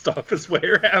the post office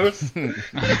warehouse.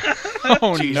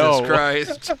 Oh Jesus no!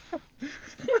 Christ.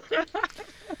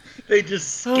 They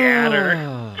just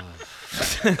scatter.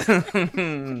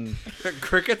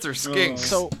 Crickets or skinks?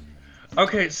 So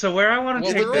Okay, so where I want to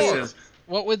Well, take they're this all- is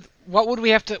what would we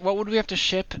have to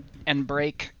ship and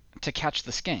break to catch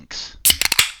the skinks?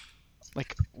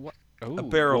 Like what? Ooh. a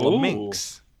barrel Ooh. of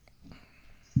minks.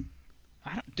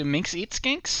 Do minks eat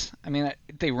skinks? I mean,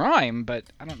 they rhyme, but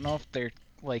I don't know if they're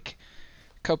like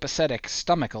copacetic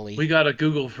stomachally. we gotta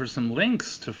Google for some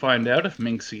links to find out if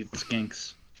minks eat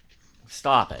skinks.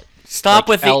 Stop it. Stop Like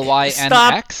with the LYNX?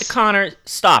 Stop, Connor.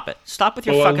 Stop it. Stop with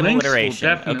your Well, a fucking lynx will alliteration,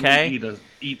 definitely okay? eat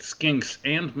eat skinks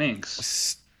and minks.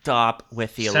 Stop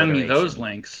with the Send alliteration. me those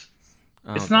links.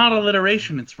 Oh, It's not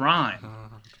alliteration, it's rhyme.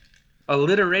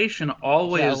 Alliteration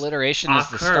always Yeah, alliteration is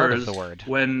the start of occurs the word.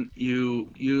 when you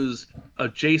use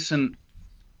adjacent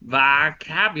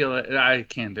vocabulary. I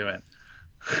can't do it.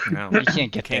 No. You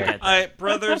can't get there. Can't All right,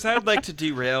 brothers, I'd like to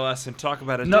derail us and talk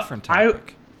about a No, different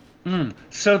topic.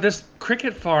 So this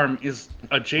cricket farm is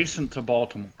adjacent to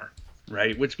Baltimore,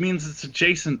 right? Which means it's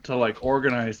adjacent to like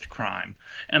organized crime.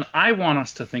 And I want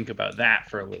us to think about that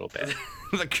for a little bit.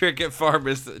 The cricket farm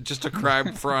is just a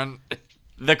crime front.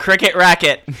 The cricket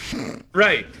racket.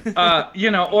 Right.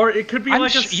 Or it could be I'm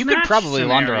like a you could snatch probably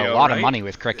launder a scenario, lot of right? money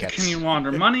with crickets. Can you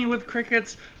launder money with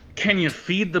crickets? Can you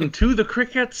feed them to the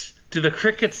crickets? Do the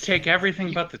crickets take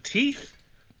everything but the teeth?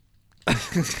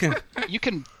 You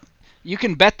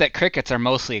can bet that crickets are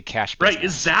mostly a cash business. Right,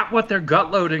 is that what they're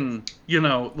gut loading?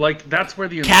 Like that's where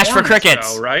the Cash for informants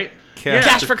crickets. go, right?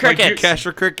 Cash for crickets. Cash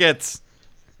for crickets.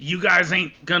 You guys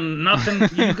ain't gonna nothing.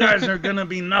 You guys are gonna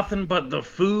be nothing but the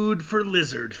food for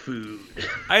lizard food.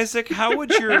 Isaac, how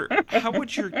would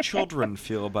your children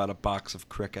feel about a box of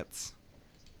crickets?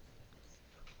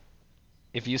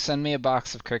 If you send me a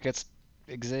box of crickets,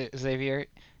 Xavier,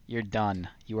 you're done.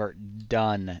 You are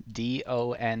done.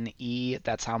 D-O-N-E.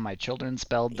 That's how my children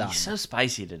spell done. He's so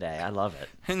spicy today. I love it.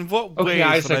 In what Okay, ways would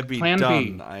Isaac, I be plan B.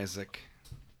 done, Isaac?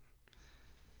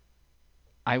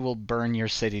 I will burn your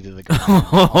city to the ground.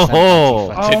 I'll send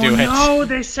Antifa to do it. No,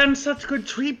 they send such good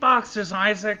treat boxes,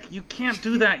 Isaac. You can't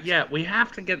do that yet. We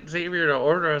have to get Xavier to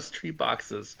order us treat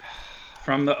boxes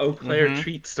from the Eau Claire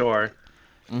treat store.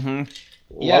 Mm-hmm.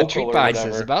 Yeah, Local treat or boxes.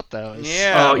 whatever. About those.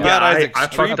 Yeah, Oh, yeah, about I Isaac's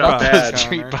fucked treat up box, bad.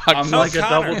 Treat Connor. box. I'm like a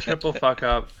Connor. double, triple fuck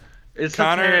up. It's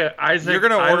Connor, okay, Isaac. you're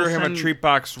gonna I will order him send- a treat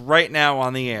box right now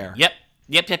on the air. Yep.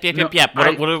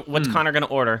 No, What's Connor gonna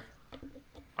order?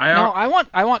 No, I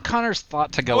want Connor's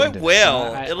thought to go Oh, it into this. will.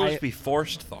 I- It'll I- just be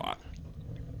forced thought.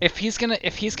 if he's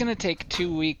gonna take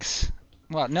 2 weeks,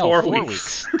 well, no, 4 4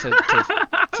 weeks. weeks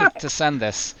to send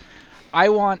this. I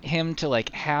want him to like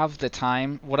have the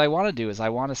time. What I want to do is I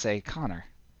want to say, Connor,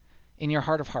 in your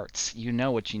heart of hearts, you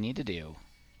know what you need to do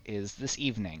is this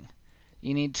evening,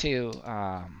 you need to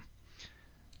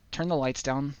turn the lights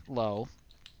down low,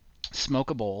 smoke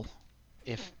a bowl,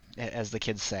 if as the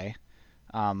kids say,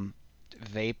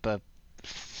 vape a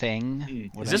thing.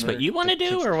 Is this whatever what you want to the do,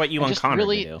 kids- or what you and want just Connor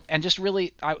really, to do? And just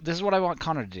really, this is what I want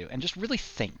Connor to do, and just really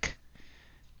think,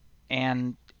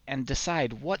 and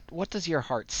decide what does your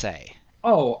heart say.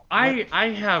 Oh, I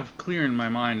have clear in my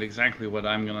mind exactly what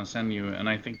I'm gonna send you, and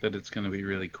I think that it's gonna be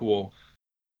really cool.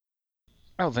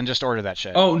 Oh, then just order that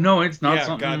shit. Oh no, it's not Yeah,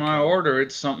 something God, I Connor. order.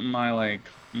 It's something I like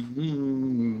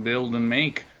build and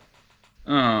make.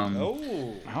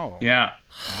 Oh. Oh. Yeah.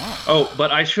 Oh,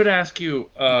 but I should ask you,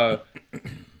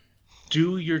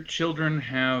 do your children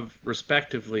have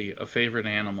respectively a favorite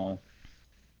animal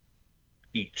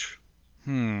each?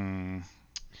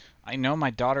 I know my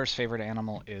daughter's favorite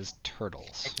animal is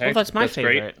turtles. Okay, Well, that's my great.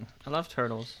 favorite. I love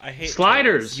turtles. I hate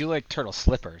Sliders. You like turtle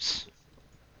slippers.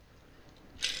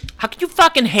 How can you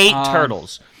fucking hate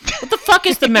turtles? What the fuck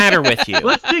is the matter with you?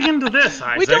 Let's dig into this,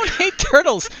 Isaac. We don't hate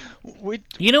turtles.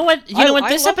 You know what? I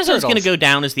This love episode's gonna turtles. go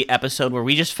down as the episode where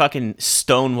we just fucking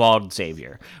stonewalled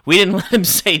Xavier. We didn't let him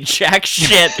say jack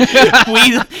shit.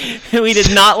 we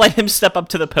did not let him step up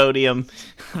to the podium.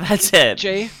 That's it.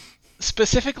 Jay,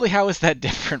 specifically, how is that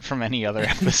different from any other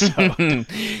episode?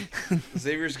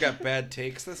 Xavier's got bad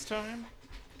takes this time.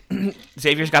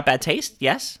 Xavier's got bad taste.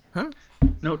 Yes. Huh?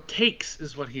 No, takes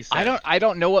is what he said. I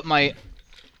don't know what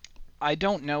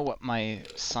my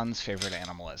son's favorite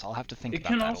animal is. I'll have to think It about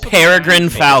can that. also be Peregrine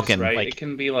animals, falcon. right? Like, it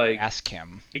can be like Ask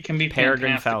him. it can be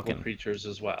Peregrine fantastical falcon. creatures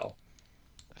as well.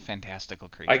 Fantastical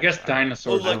creature. I guess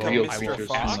dinosaurs like are a real Mr. creatures from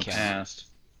Fox? the past.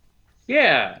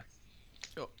 Yeah.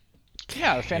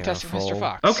 Yeah, the Fantastic Careful. Mr.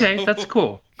 Fox. Okay, that's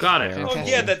cool. Got it. Oh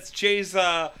yeah, that's Jay's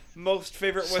most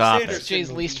favorite Wes Stop it. Anderson Jay's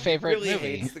movie. least He favorite really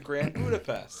movie. hates the Grand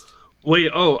Budapest.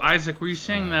 Wait, Isaac, were you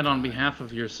saying that on behalf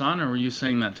of your son, or were you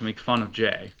saying that to make fun of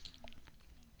Jay?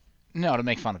 No, to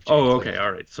make fun of Jay. Oh, okay,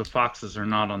 all right. So foxes are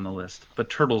not on the list, but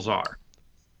turtles are.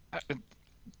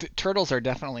 Turtles are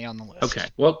definitely on the list. Okay,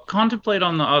 well, contemplate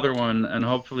on the other one, and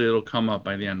hopefully it'll come up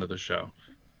by the end of the show.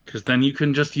 Because then you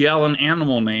can just yell an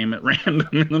animal name at random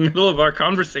in the middle of our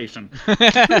conversation.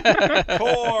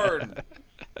 Corn.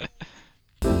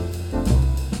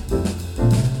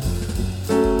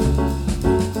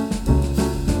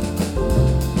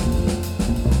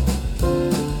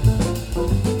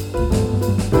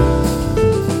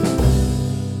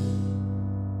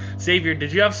 Xavier,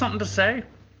 did you have something to say?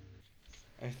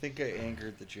 I think I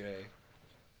angered the Jay.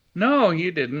 No,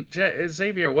 you didn't.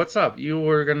 Xavier, what's up? You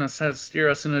were gonna steer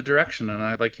us in a direction, and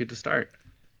I'd like you to start.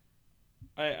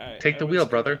 Take the wheel,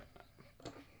 brother.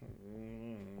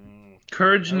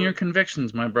 Courage in your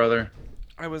convictions, my brother.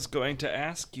 I was going to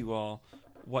ask you all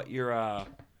what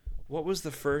was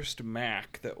the first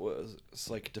Mac that was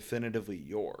like definitively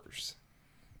yours?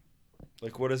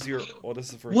 Like, what is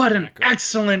the first? What an Mac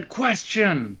excellent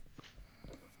question,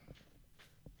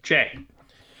 Jay.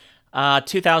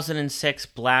 2006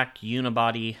 black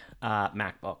unibody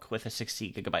MacBook with a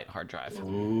 60 gigabyte hard drive.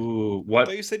 Ooh, I what?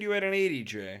 thought you said you had an 80,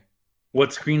 Jay.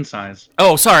 What screen size?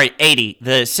 Oh, sorry, 80.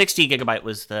 The 60 gigabyte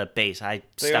was the base. I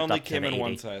They stepped only up to came the in 80.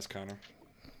 one size, Connor.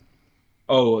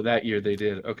 Oh, that year they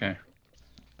did. Okay.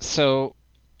 So,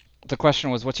 the question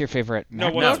was, what's your favorite No,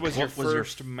 Mac? what was your what was your-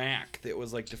 first Mac that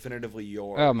was like definitively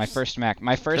yours? Oh, my first Mac.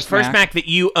 My The first first Mac that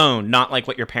you owned, not like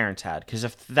what your parents had. Because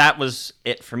if that was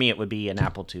it for me, it would be an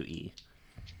Apple IIe.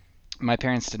 My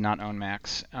parents did not own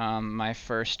Macs. My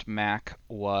first Mac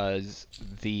was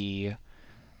the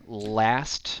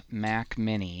last Mac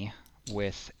Mini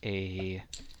with a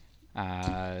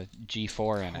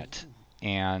G4 in it,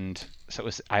 and so it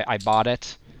was. I bought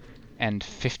it, and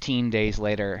 15 days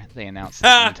later they announced the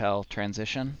Intel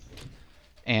transition,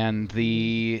 and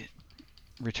the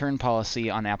return policy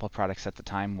on Apple products at the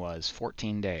time was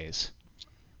 14 days.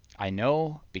 I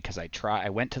know because I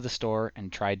went to the store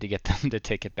and tried to get them to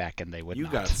take it back, and they would You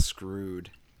not. got screwed.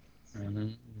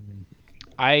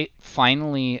 I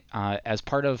finally, as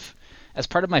part of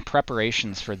my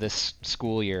preparations for this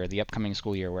school year, the upcoming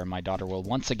school year, where my daughter will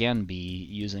once again be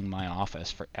using my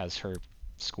office as her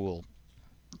school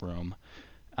room,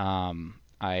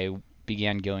 I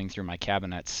began going through my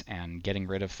cabinets and getting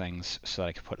rid of things so that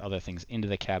I could put other things into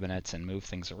the cabinets and move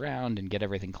things around and get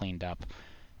everything cleaned up.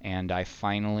 And I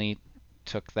finally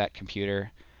took that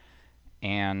computer,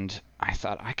 and I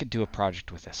thought I could do a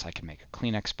project with this. I could make a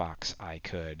Kleenex box. I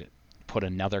could put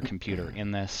another computer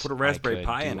in this. Put a Raspberry I could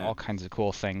Pi do in it. all kinds of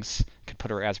cool things. Could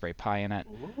put a Raspberry Pi in it.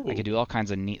 I could do all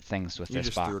kinds of neat things with You this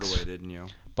just box. threw it away, didn't you?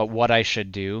 But what I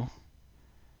should do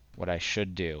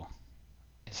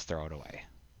is throw it away.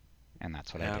 And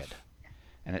that's what I F. did.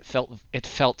 And it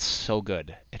felt so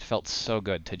good. It felt so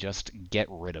good to just get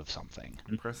rid of something.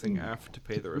 I'm pressing F to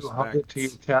pay the You hug it to your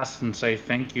respects. chest and say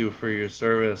thank you for your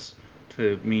service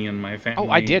to me and my family. Oh,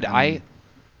 I did. and,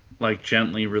 like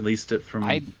gently released it from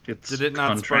its Did it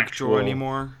not spark joy contractual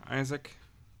anymore, Isaac?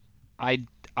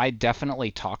 I definitely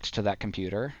talked to that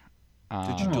computer.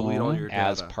 Did you delete all your data?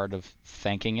 as part of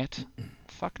thanking it?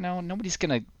 Fuck no. Nobody's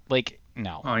gonna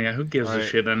no. Oh yeah, who gives a Alright,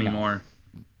 shit anymore?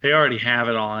 They already have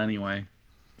it all anyway.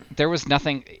 There was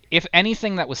nothing. If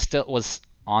anything that was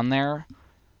on there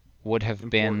would have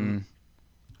been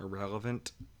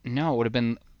Irrelevant. no.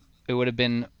 It would have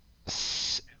been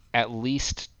at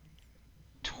least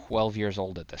 12 years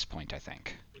old at this point, I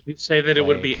think. You'd say that it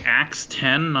would be Like- Acts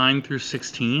 10, 9 through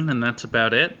 16, and that's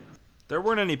about it? There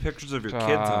weren't any pictures of your kids on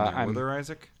there, were I'm- there,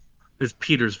 Isaac? It's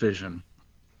Peter's vision.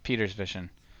 Peter's vision.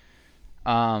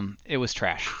 It was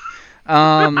trash.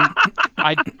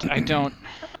 I don't.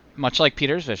 Much like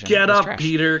Peter's vision. it Get was up, trash.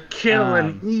 Peter. Kill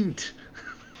and eat.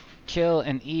 Kill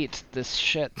and eat this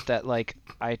shit that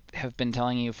I have been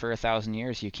telling you for 1,000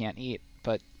 years you can't eat.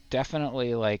 But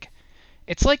definitely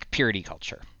it's like purity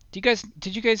culture. Do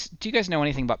you guys know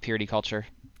anything about purity culture?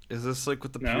 Is this like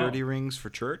with the No. purity rings for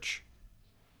church?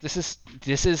 This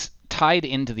is tied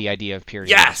into the idea of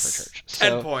purity rings for church.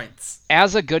 So, points.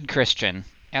 as a good Christian,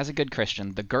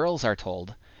 the girls are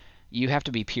told you have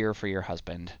to be pure for your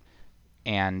husband.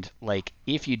 And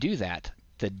if you do that,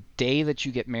 the day that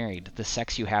you get married, the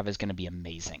sex you have is going to be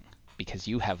amazing because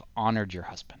you have honored your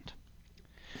husband.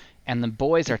 And the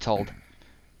boys are told,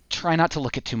 try not to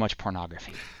look at too much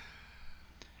pornography.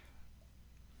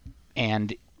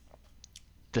 And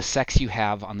the sex you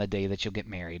have on the day that you'll get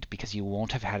married, because you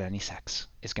won't have had any sex,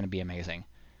 is going to be amazing.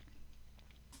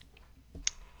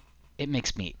 It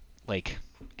makes me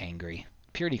angry.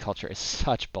 Purity culture is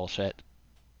such bullshit.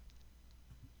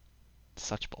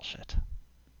 Such bullshit.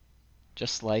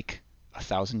 Just like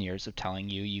 1,000 years of telling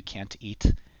you can't eat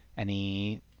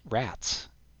any rats,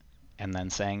 and then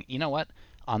saying, you know what?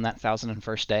 On that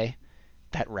 1,001st day,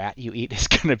 that rat you eat is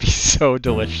gonna be so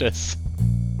delicious.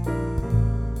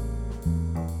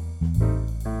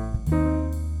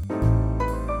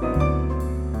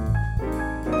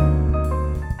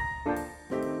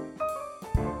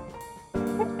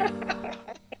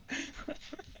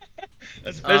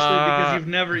 Especially because you've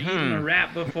never eaten a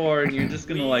rat before, and you're just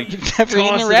gonna You've never eaten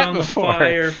toss a it rat on before. the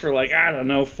fire for I don't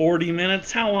know, 40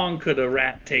 minutes. How long could a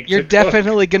rat take? You're to cook?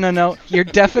 definitely gonna know. You're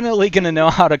definitely gonna know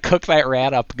how to cook that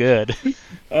rat up good.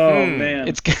 Oh man,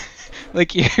 It's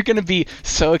Like, you're gonna be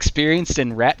so experienced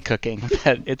in rat cooking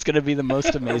that it's gonna be the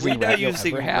most Are we amazing now rat you'll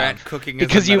using ever rat have. cooking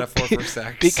Because as a you- metaphor for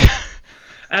sex?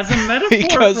 As a metaphor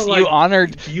Because for, you like,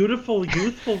 honored beautiful,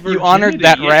 youthful virginity. you honored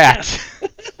that yeah. rat.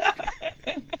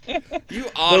 You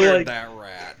honored like- that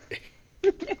rat.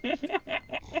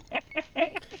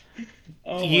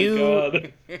 Oh You-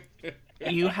 my god.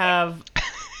 You have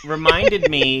reminded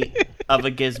me of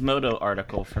a Gizmodo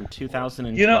article from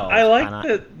 2012. You know, I like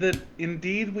and that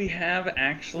indeed we have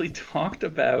actually talked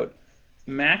about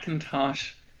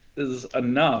Macintosh is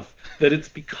enough that it's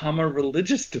become a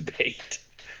religious debate.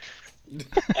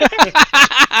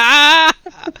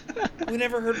 We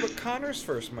never heard what Connor's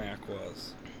first Mac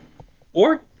was.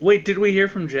 Or, wait, did we hear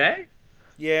from Jay?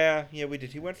 Yeah, we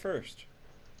did. He went first.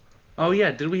 Oh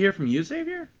yeah, did we hear from you,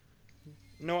 Xavier?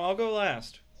 No, I'll go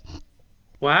last.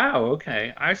 Wow,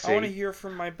 okay, I I want to see. hear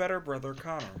from my better brother,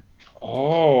 Connor.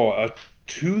 Oh, a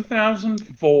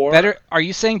 2004. Better? Are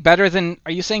you saying better than?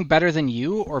 Are you saying better than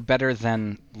you or better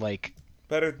than like?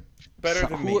 Better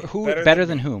than who, me. Who better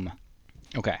than whom?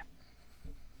 Okay.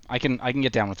 I can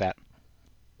get down with that.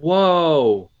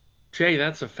 Whoa. Jay,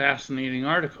 that's a fascinating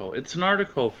article. It's an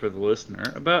article for the listener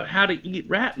about how to eat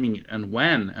rat meat and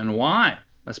when and why,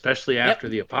 especially after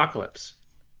the apocalypse.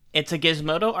 It's a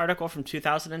Gizmodo article from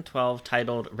 2012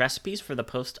 titled Recipes for the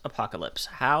Post-Apocalypse: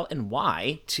 How and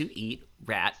Why to Eat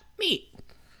Rat Meat.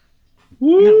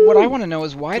 Woo! What I want to know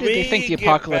is why Can did they think the we get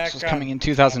apocalypse back was on coming in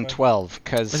 2012?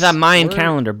 Because Was that Mayan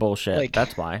calendar bullshit? like-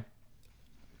 That's why.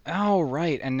 Oh,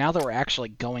 right. And now that we're actually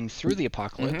going through the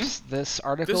apocalypse, this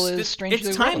article This- is strangely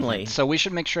it's relevant. timely. So we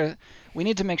should make sure we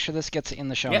need to make sure this gets in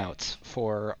the show Yep. notes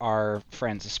for our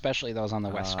friends, especially those on the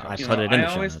West I Coast. You put know, it in I the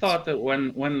show always notes. thought that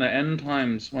when the end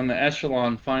times, when the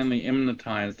echelon finally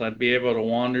immunized, I'd be able to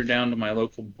wander down to my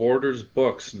local Borders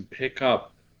books and pick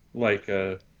up like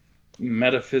a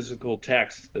metaphysical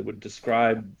text that would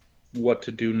describe what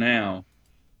to do now.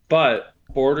 But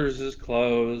Borders is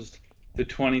closed. The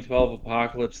 2012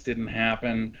 apocalypse didn't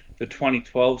happen. The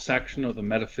 2012 section of the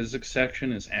metaphysics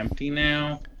section is empty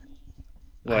now.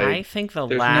 I think the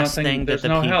there's last nothing- thing that there's the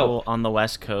no people help. on the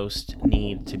West Coast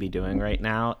need to be doing right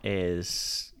now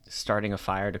is starting a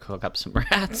fire to cook up some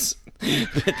rats.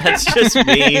 But that's just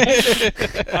me.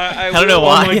 I don't know Oh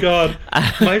why. my god.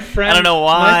 My friend I don't know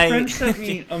why. My friend sent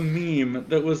me a meme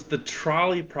that was the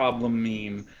trolley problem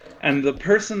meme. And the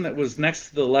person that was next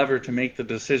to the lever to make the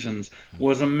decisions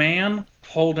was a man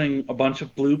holding a bunch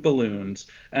of blue balloons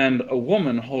and a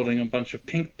woman holding a bunch of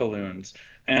pink balloons.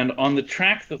 And on the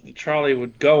track that the trolley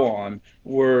would go on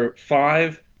were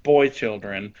 5 boy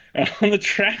children. And on the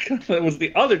track that was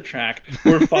the other track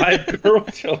were 5 girl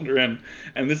children.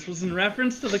 And this was in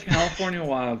reference to the California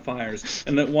wildfires.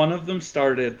 And that one of them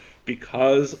started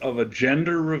because of a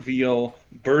gender reveal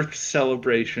birth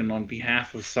celebration on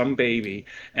behalf of some baby.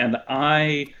 And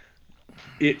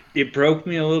it broke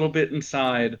me a little bit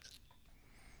inside.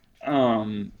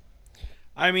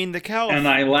 I mean, And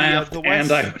I laughed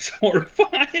and I was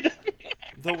horrified.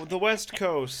 The West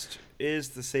Coast is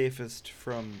the safest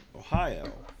from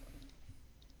Ohio.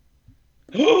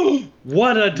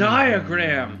 What a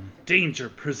diagram! Danger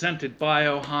presented by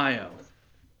Ohio.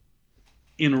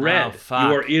 In red, fuck.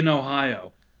 you are in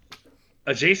Ohio.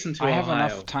 Adjacent to I have Ohio.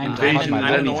 enough time to Invasion have my at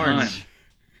I'm in any little orange. time.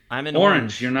 I'm in Orange,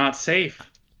 orange. you're not safe.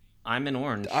 I'm in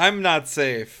orange. I'm not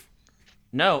safe.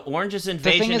 No, orange is thing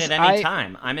invasion is, at any I-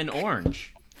 time. I'm in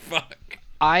orange. Fuck.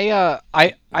 I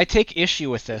take issue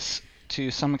with this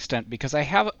to some extent because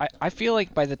I feel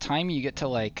like by the time you get to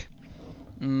like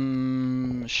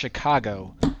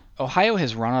Chicago, Ohio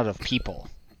has run out of people.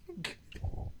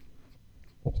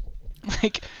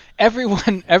 Like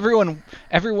everyone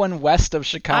west of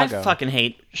Chicago I fucking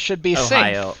hate should be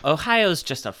Ohio. safe. Ohio's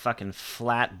just a fucking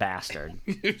flat bastard.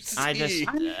 You I just see?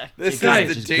 it This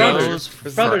Guys, is the brothers, danger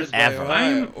presented brothers, by forever.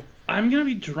 Ohio. I'm gonna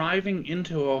be driving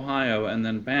into Ohio and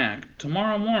then back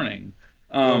tomorrow morning.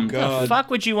 Oh, the God. fuck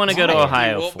would you want to go to Why?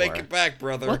 Ohio You won't for? make it back,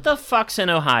 brother. What the fuck's in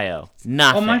Ohio? Oh,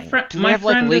 Nothing. my friend, Do they my have,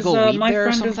 like, friend legal is weed my there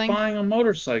or friend is something? buying a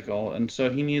motorcycle, and so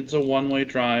he needs a one-way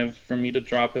drive for me to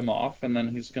drop him off, and then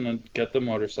he's gonna get the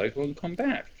motorcycle and come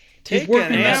back. Take He's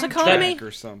working an Mass that, economy? Amtrak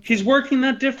or something. He's working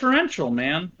that differential,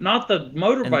 man. Not the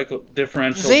motorbike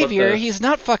differential, Xavier, but the, he's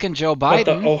not fucking Joe but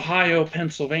the Biden. Ohio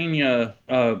Pennsylvania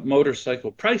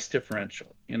motorcycle price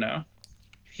differential. You know,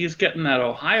 he's getting that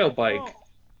Ohio bike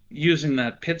using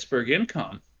that Pittsburgh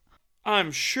income. I'm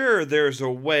sure there's a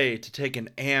way to take an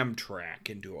Amtrak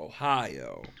into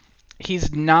Ohio.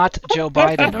 He's not Joe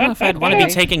I don't Biden. know if I'd want to be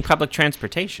Okay? taking public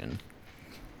transportation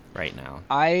right now.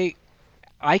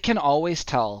 I can always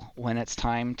tell when it's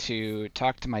time to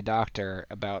talk to my doctor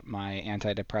about my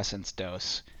antidepressants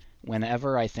dose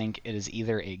whenever I think it is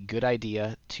either a good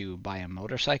idea to buy a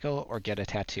motorcycle or get a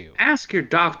tattoo. Ask your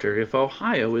doctor if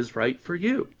Ohio is right for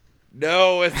you.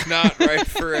 No, it's not right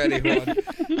for anyone.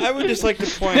 I would just like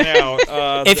to point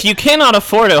out If you cannot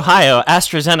afford Ohio,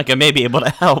 AstraZeneca may be able to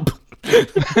help.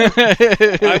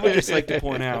 I would just like to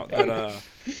point out that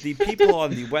the people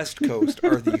on the West Coast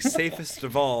are the safest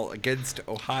of all against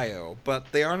Ohio,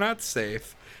 but they are not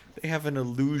safe. They have an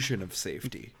illusion of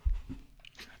safety.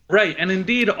 Right, and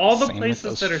indeed, all the Same with places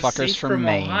those that are fuckers safe from from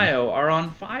Maine. Ohio are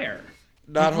on fire.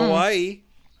 Not Hawaii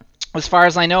As far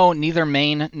as I know, neither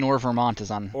Maine nor Vermont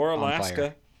is on or on Alaska.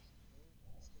 fire.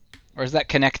 Or is that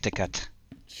Connecticut?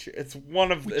 It's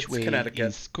one of Which it's way Connecticut.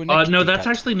 is Connecticut? No, that's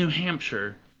actually New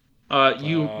Hampshire.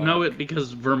 You know it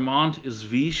because Vermont is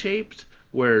V-shaped,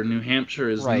 where New Hampshire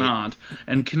is Right. not,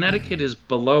 and Connecticut is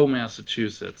below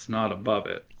Massachusetts, not above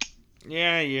it.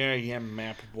 Yeah,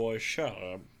 map boy, shut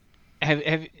up.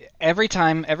 Have every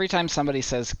time somebody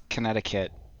says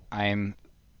Connecticut, I'm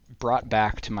brought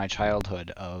back to my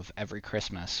childhood of every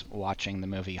Christmas watching the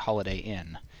movie Holiday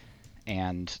Inn,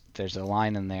 and there's a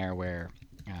line in there where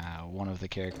one of the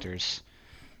characters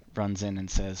runs in and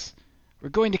says, "We're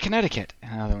going to Connecticut,"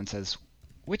 and another one says,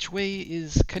 "Which way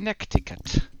is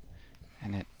Connecticut?"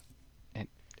 And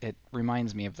it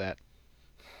reminds me of that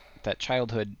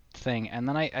childhood thing, and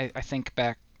then I think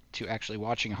back to actually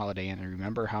watching Holiday Inn and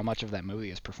remember how much of that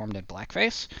movie is performed in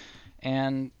blackface,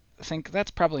 and think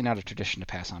that's probably not a tradition to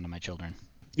pass on to my children.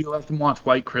 You let them watch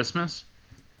White Christmas?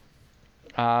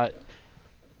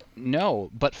 No,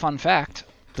 but fun fact,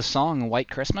 the song White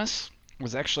Christmas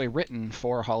was actually written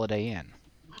for Holiday Inn.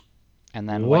 And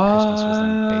then White Christmas was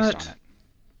then based on it.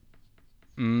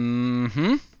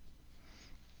 Mm-hmm.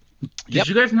 Did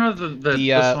you guys know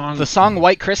The song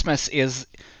White Christmas is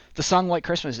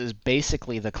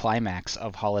basically the climax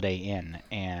of Holiday Inn,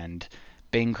 and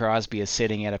Bing Crosby is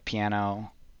sitting at a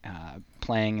piano,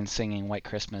 playing and singing White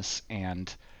Christmas,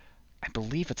 and I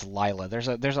believe it's Lila. There's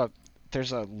a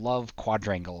love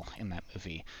quadrangle in that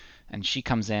movie, and she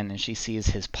comes in and she sees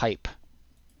his pipe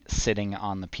sitting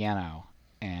on the piano,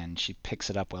 and she picks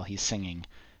it up while he's singing,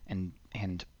 and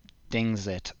dings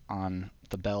it on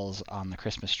the bells on the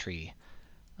Christmas tree,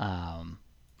 and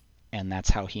that's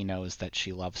how he knows that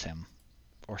she loves him,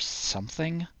 or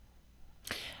something.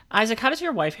 Isaac, how does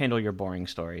your wife handle your boring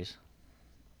stories?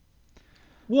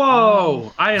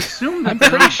 Whoa! I assume that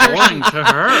they're not boring to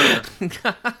her.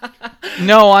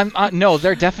 No,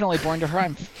 they're definitely boring to her.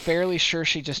 I'm fairly sure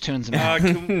she just tunes them out.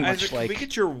 Isaac, can like we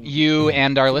get your you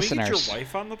and our can listeners. we get your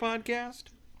wife on the podcast?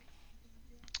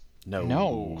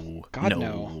 No. God,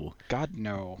 no. God,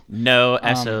 no. No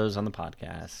SOs on the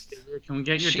podcast. Can we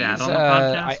get your She's, dad on the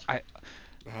podcast?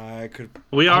 I could.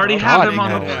 We already God, have him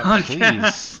on the no,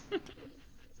 podcast.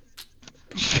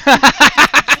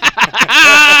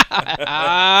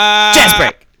 Jazz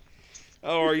break!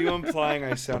 Oh, are you implying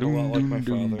I sound a lot like my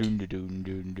father?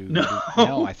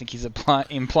 No. I think he's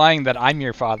implying that I'm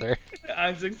your father.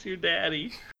 Isaac's your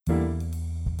daddy.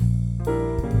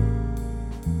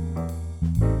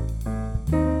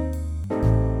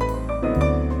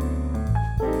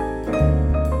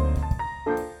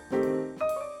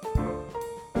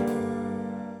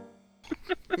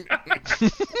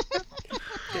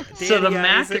 So the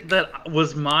Mac that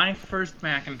was my first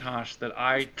Macintosh that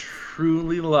I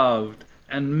truly loved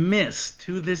and miss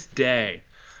to this day,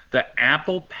 the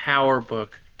Apple PowerBook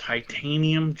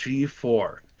Titanium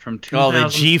G4 from 2004. Oh, the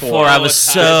G4! I'm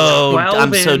so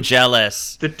 12-inch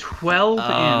jealous. The 12-inch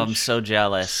I'm so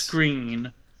jealous.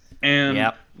 screen and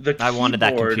Yep. the keyboard I wanted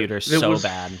that computer that so was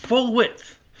bad. Full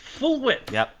width.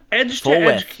 Yep. Edge Full to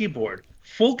edge width. keyboard.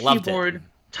 Full Loved it. keyboard,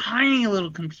 tiny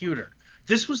little computer.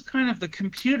 This was kind of the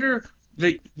computer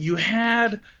that you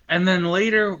had, and then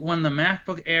later when the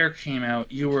MacBook Air came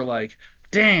out, you were like,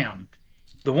 damn,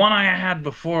 the one I had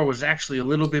before was actually a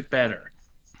little bit better.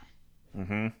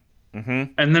 And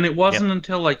then it wasn't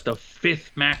until like the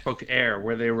 5th MacBook Air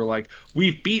where they were like,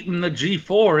 we've beaten the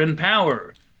G4 in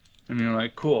power. And you're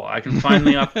like, cool, I can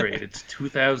finally upgrade. It's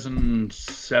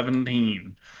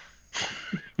 2017.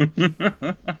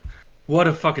 What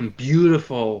a fucking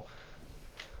beautiful...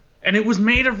 And it was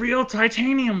made of real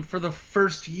titanium for the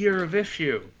first year of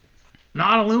issue,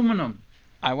 not aluminum.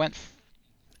 I went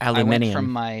Aluminium.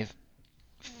 from my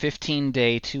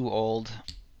 15-day too old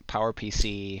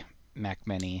PowerPC Mac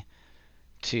Mini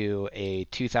to a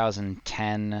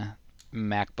 2010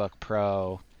 MacBook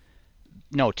Pro.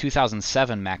 No,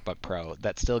 2007 MacBook Pro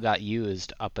that still got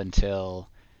used up until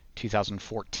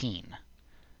 2014.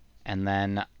 And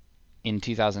then in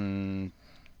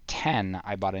 2010,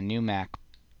 I bought a new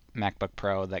MacBook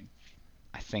Pro that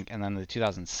I think, and then the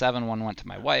 2007 one went to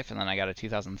my wife, and then I got a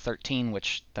 2013,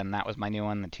 which then that was my new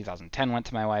one. The 2010 went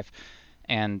to my wife,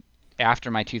 and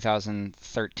after my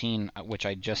 2013, which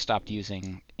I just stopped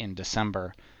using in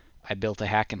December, I built a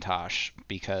Hackintosh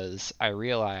because I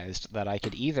realized that I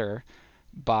could either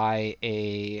buy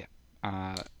a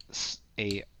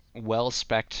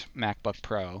well-spec'd MacBook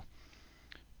Pro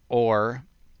or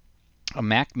a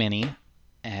Mac Mini,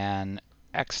 an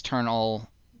external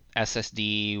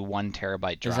SSD 1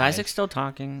 terabyte drive. Is Isaac still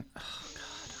talking?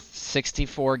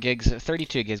 64 gigs,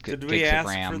 32 gigs, Did gigs we of ask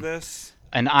RAM, for this?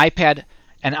 an iPad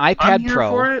I'm here for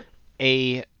Pro, it.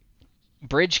 a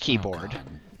Bridge keyboard.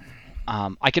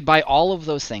 I could buy all of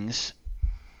those things.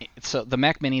 So the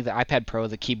Mac Mini, the iPad Pro,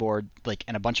 the keyboard,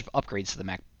 and a bunch of upgrades to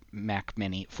the Mac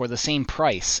Mini for the same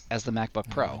price as the MacBook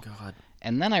Pro. Oh my God.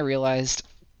 And then I realized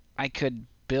I could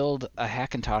build a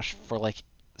Hackintosh for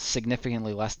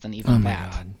significantly less than even Oh my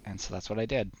that. God. And so that's what I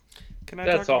did. Can I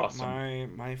That's talk awesome.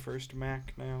 about my first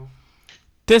Mac now?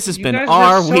 This has You been guys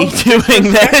Are are so We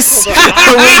Doing This? disrespectful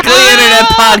A weekly internet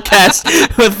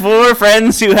podcast with 4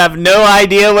 friends who have no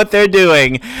idea what they're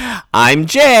doing. I'm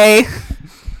Jay.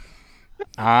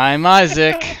 I'm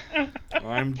Isaac.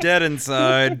 I'm dead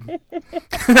inside.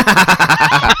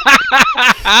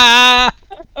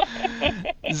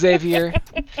 Xavier,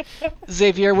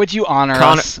 would you honor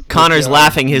us? with Connor's your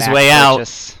laughing his Mac way out.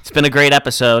 purchase? It's been a great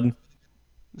episode.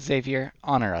 Xavier,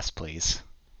 honor us, please.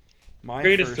 My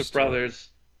Greatest first of brothers.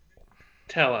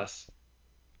 Tell us.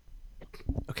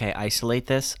 Okay, isolate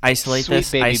this. Isolate Sweet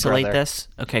this. baby Isolate brother. this.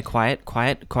 Okay, quiet.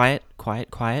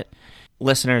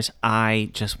 Listeners, I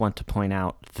just want to point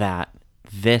out that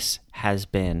this has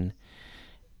been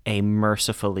a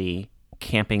mercifully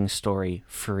camping story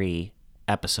free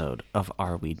episode of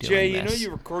Are We Doing Jay, This? you know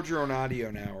you record your own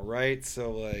audio now, right?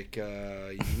 So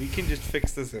we can just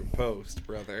fix this in post,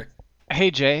 brother. Hey,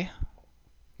 Jay.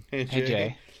 Hey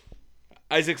Jay.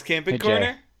 Isaac's camping Hey, Jay.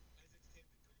 corner.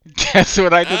 Guess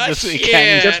what I did Ah, this shit.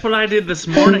 weekend? Just what I did this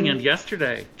morning and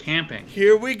yesterday, camping.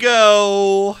 Here we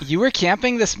go. You were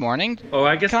camping this morning? Oh,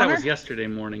 I guess Connor? that was yesterday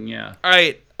morning, yeah. All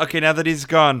right. Okay, now that he's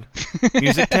gone,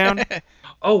 Music Town.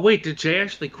 Oh, wait, did Jay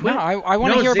actually quit? No, I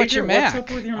want to No, hear about Xavier, your Mac. what's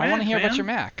up with your I want to Mac, hear about man? your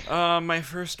Mac. My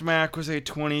first Mac was a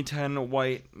 2010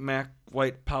 white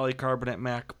polycarbonate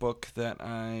MacBook that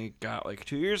I got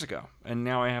 2 years ago, and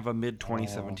now I have a mid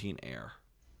 2017 Air.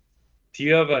 Do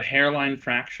you have a hairline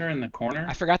fracture in the corner?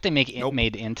 I forgot they made Nope.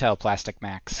 Intel plastic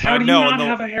Macs. How do you no, not no.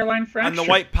 have a hairline fracture? On the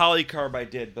white polycarb I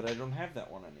did, but I don't have that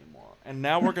one anymore. And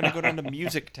now we're gonna go down to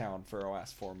Music Town for our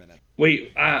last 4 minutes.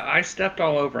 Wait, I stepped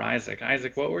all over Isaac.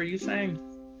 Isaac, what were you saying?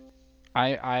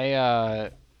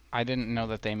 I didn't know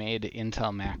that they made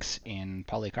Intel Macs in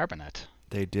polycarbonate.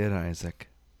 They did, Isaac.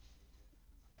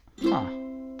 Huh.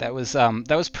 That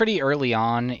was pretty early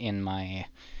on in my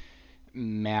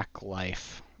Mac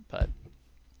life. But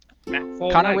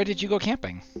Connor, where did you go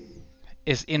camping?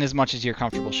 In as much as you're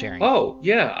comfortable sharing. Oh,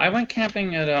 yeah, I went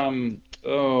camping at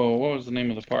what was the name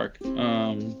of the park?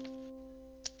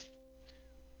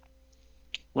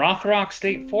 Rothrock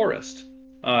State Forest,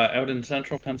 out in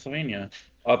central Pennsylvania,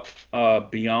 up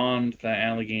beyond the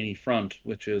Allegheny Front,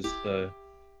 which is the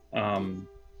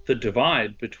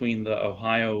divide between the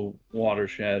Ohio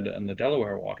watershed and the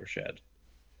Delaware watershed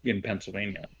in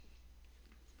Pennsylvania.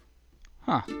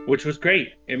 Huh. Which was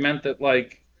great. It meant that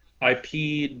I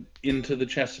peed into the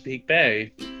Chesapeake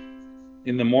Bay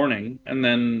in the morning, and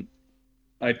then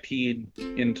I peed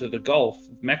into the Gulf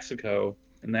of Mexico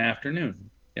in the afternoon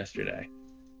yesterday.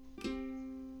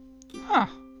 Huh.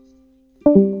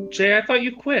 Jay, I thought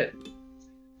you quit.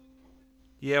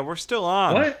 Yeah, we're still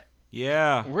on. What?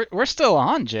 Yeah. We're still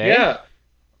on, Jay. Yeah.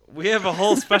 We have a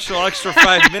whole special extra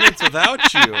 5 minutes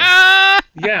without you.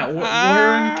 Yeah,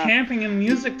 we're in camping in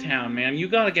Music Town, man. You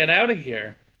gotta get out of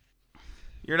here.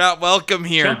 You're not welcome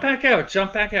here. Jump back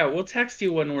out. We'll text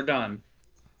you when we're done.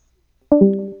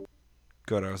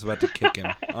 Good, I was about to kick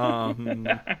him.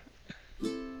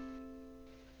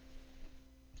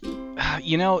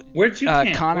 You know, Where'd you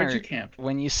camp? Connor, Where'd you camp?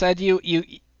 when you said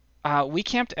we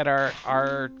camped at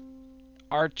our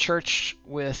church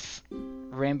with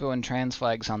rainbow and trans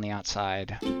flags on the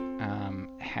outside,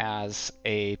 has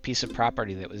a piece of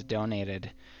property that was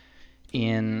donated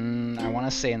in, I want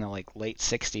to say in the late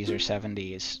 60s or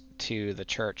 70s to the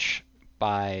church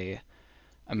by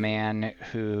a man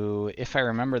who, if I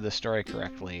remember the story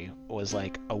correctly, was a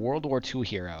World War II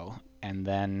hero, and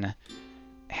then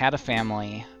had a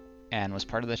family and was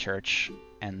part of the church,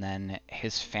 and then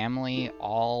his family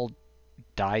all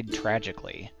died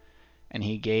tragically, and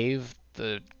he gave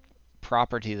the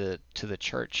property to the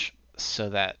church so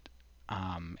that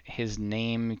his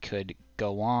name could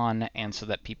go on, and so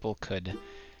that people could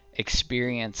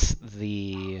experience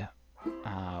the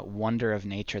wonder of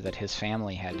nature that his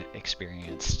family had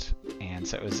experienced. And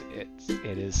so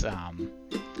it's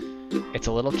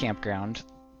a little campground.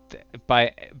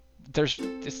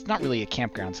 It's not really a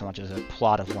campground so much as a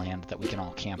plot of land that we can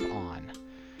all camp on.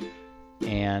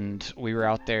 And we were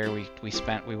out there. We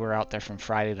were out there from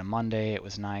Friday to Monday. It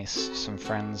was nice. Some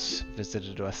friends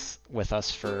visited with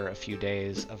us for a few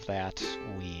days of that.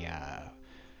 We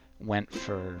went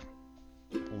for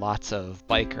lots of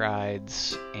bike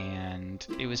rides, and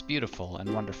it was beautiful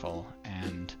and wonderful,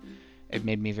 and it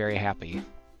made me very happy.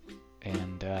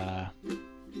 And I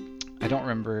don't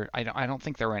remember. I don't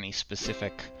think there were any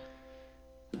specific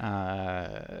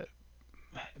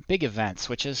big events,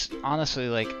 which is honestly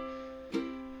like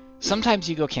sometimes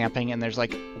you go camping and there's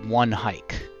like one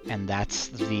hike, and that's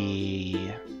the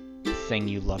thing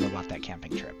you love about that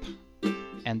camping trip.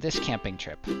 And this camping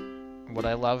trip, what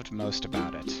I loved most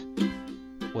about it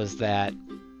was that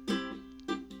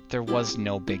there was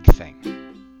no big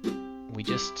thing. We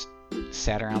just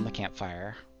sat around the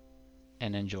campfire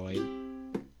and enjoyed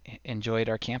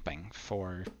our camping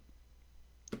for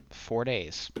 4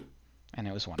 days, and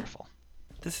it was wonderful.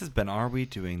 This has been Are We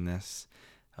Doing This?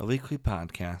 A weekly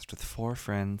podcast with 4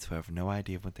 friends who have no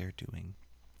idea what they're doing.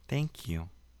 Thank you.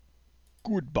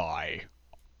 Goodbye.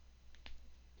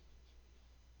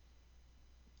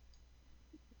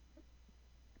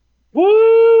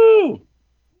 Woo!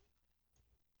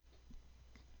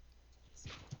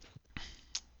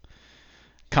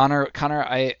 Connor,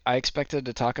 I expected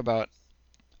to talk about.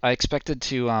 I expected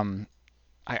to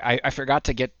I forgot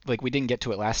to get, like, we didn't get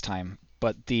to it last time,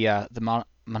 but the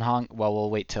Manhong. Well, we'll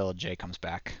wait till Jay comes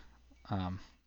back.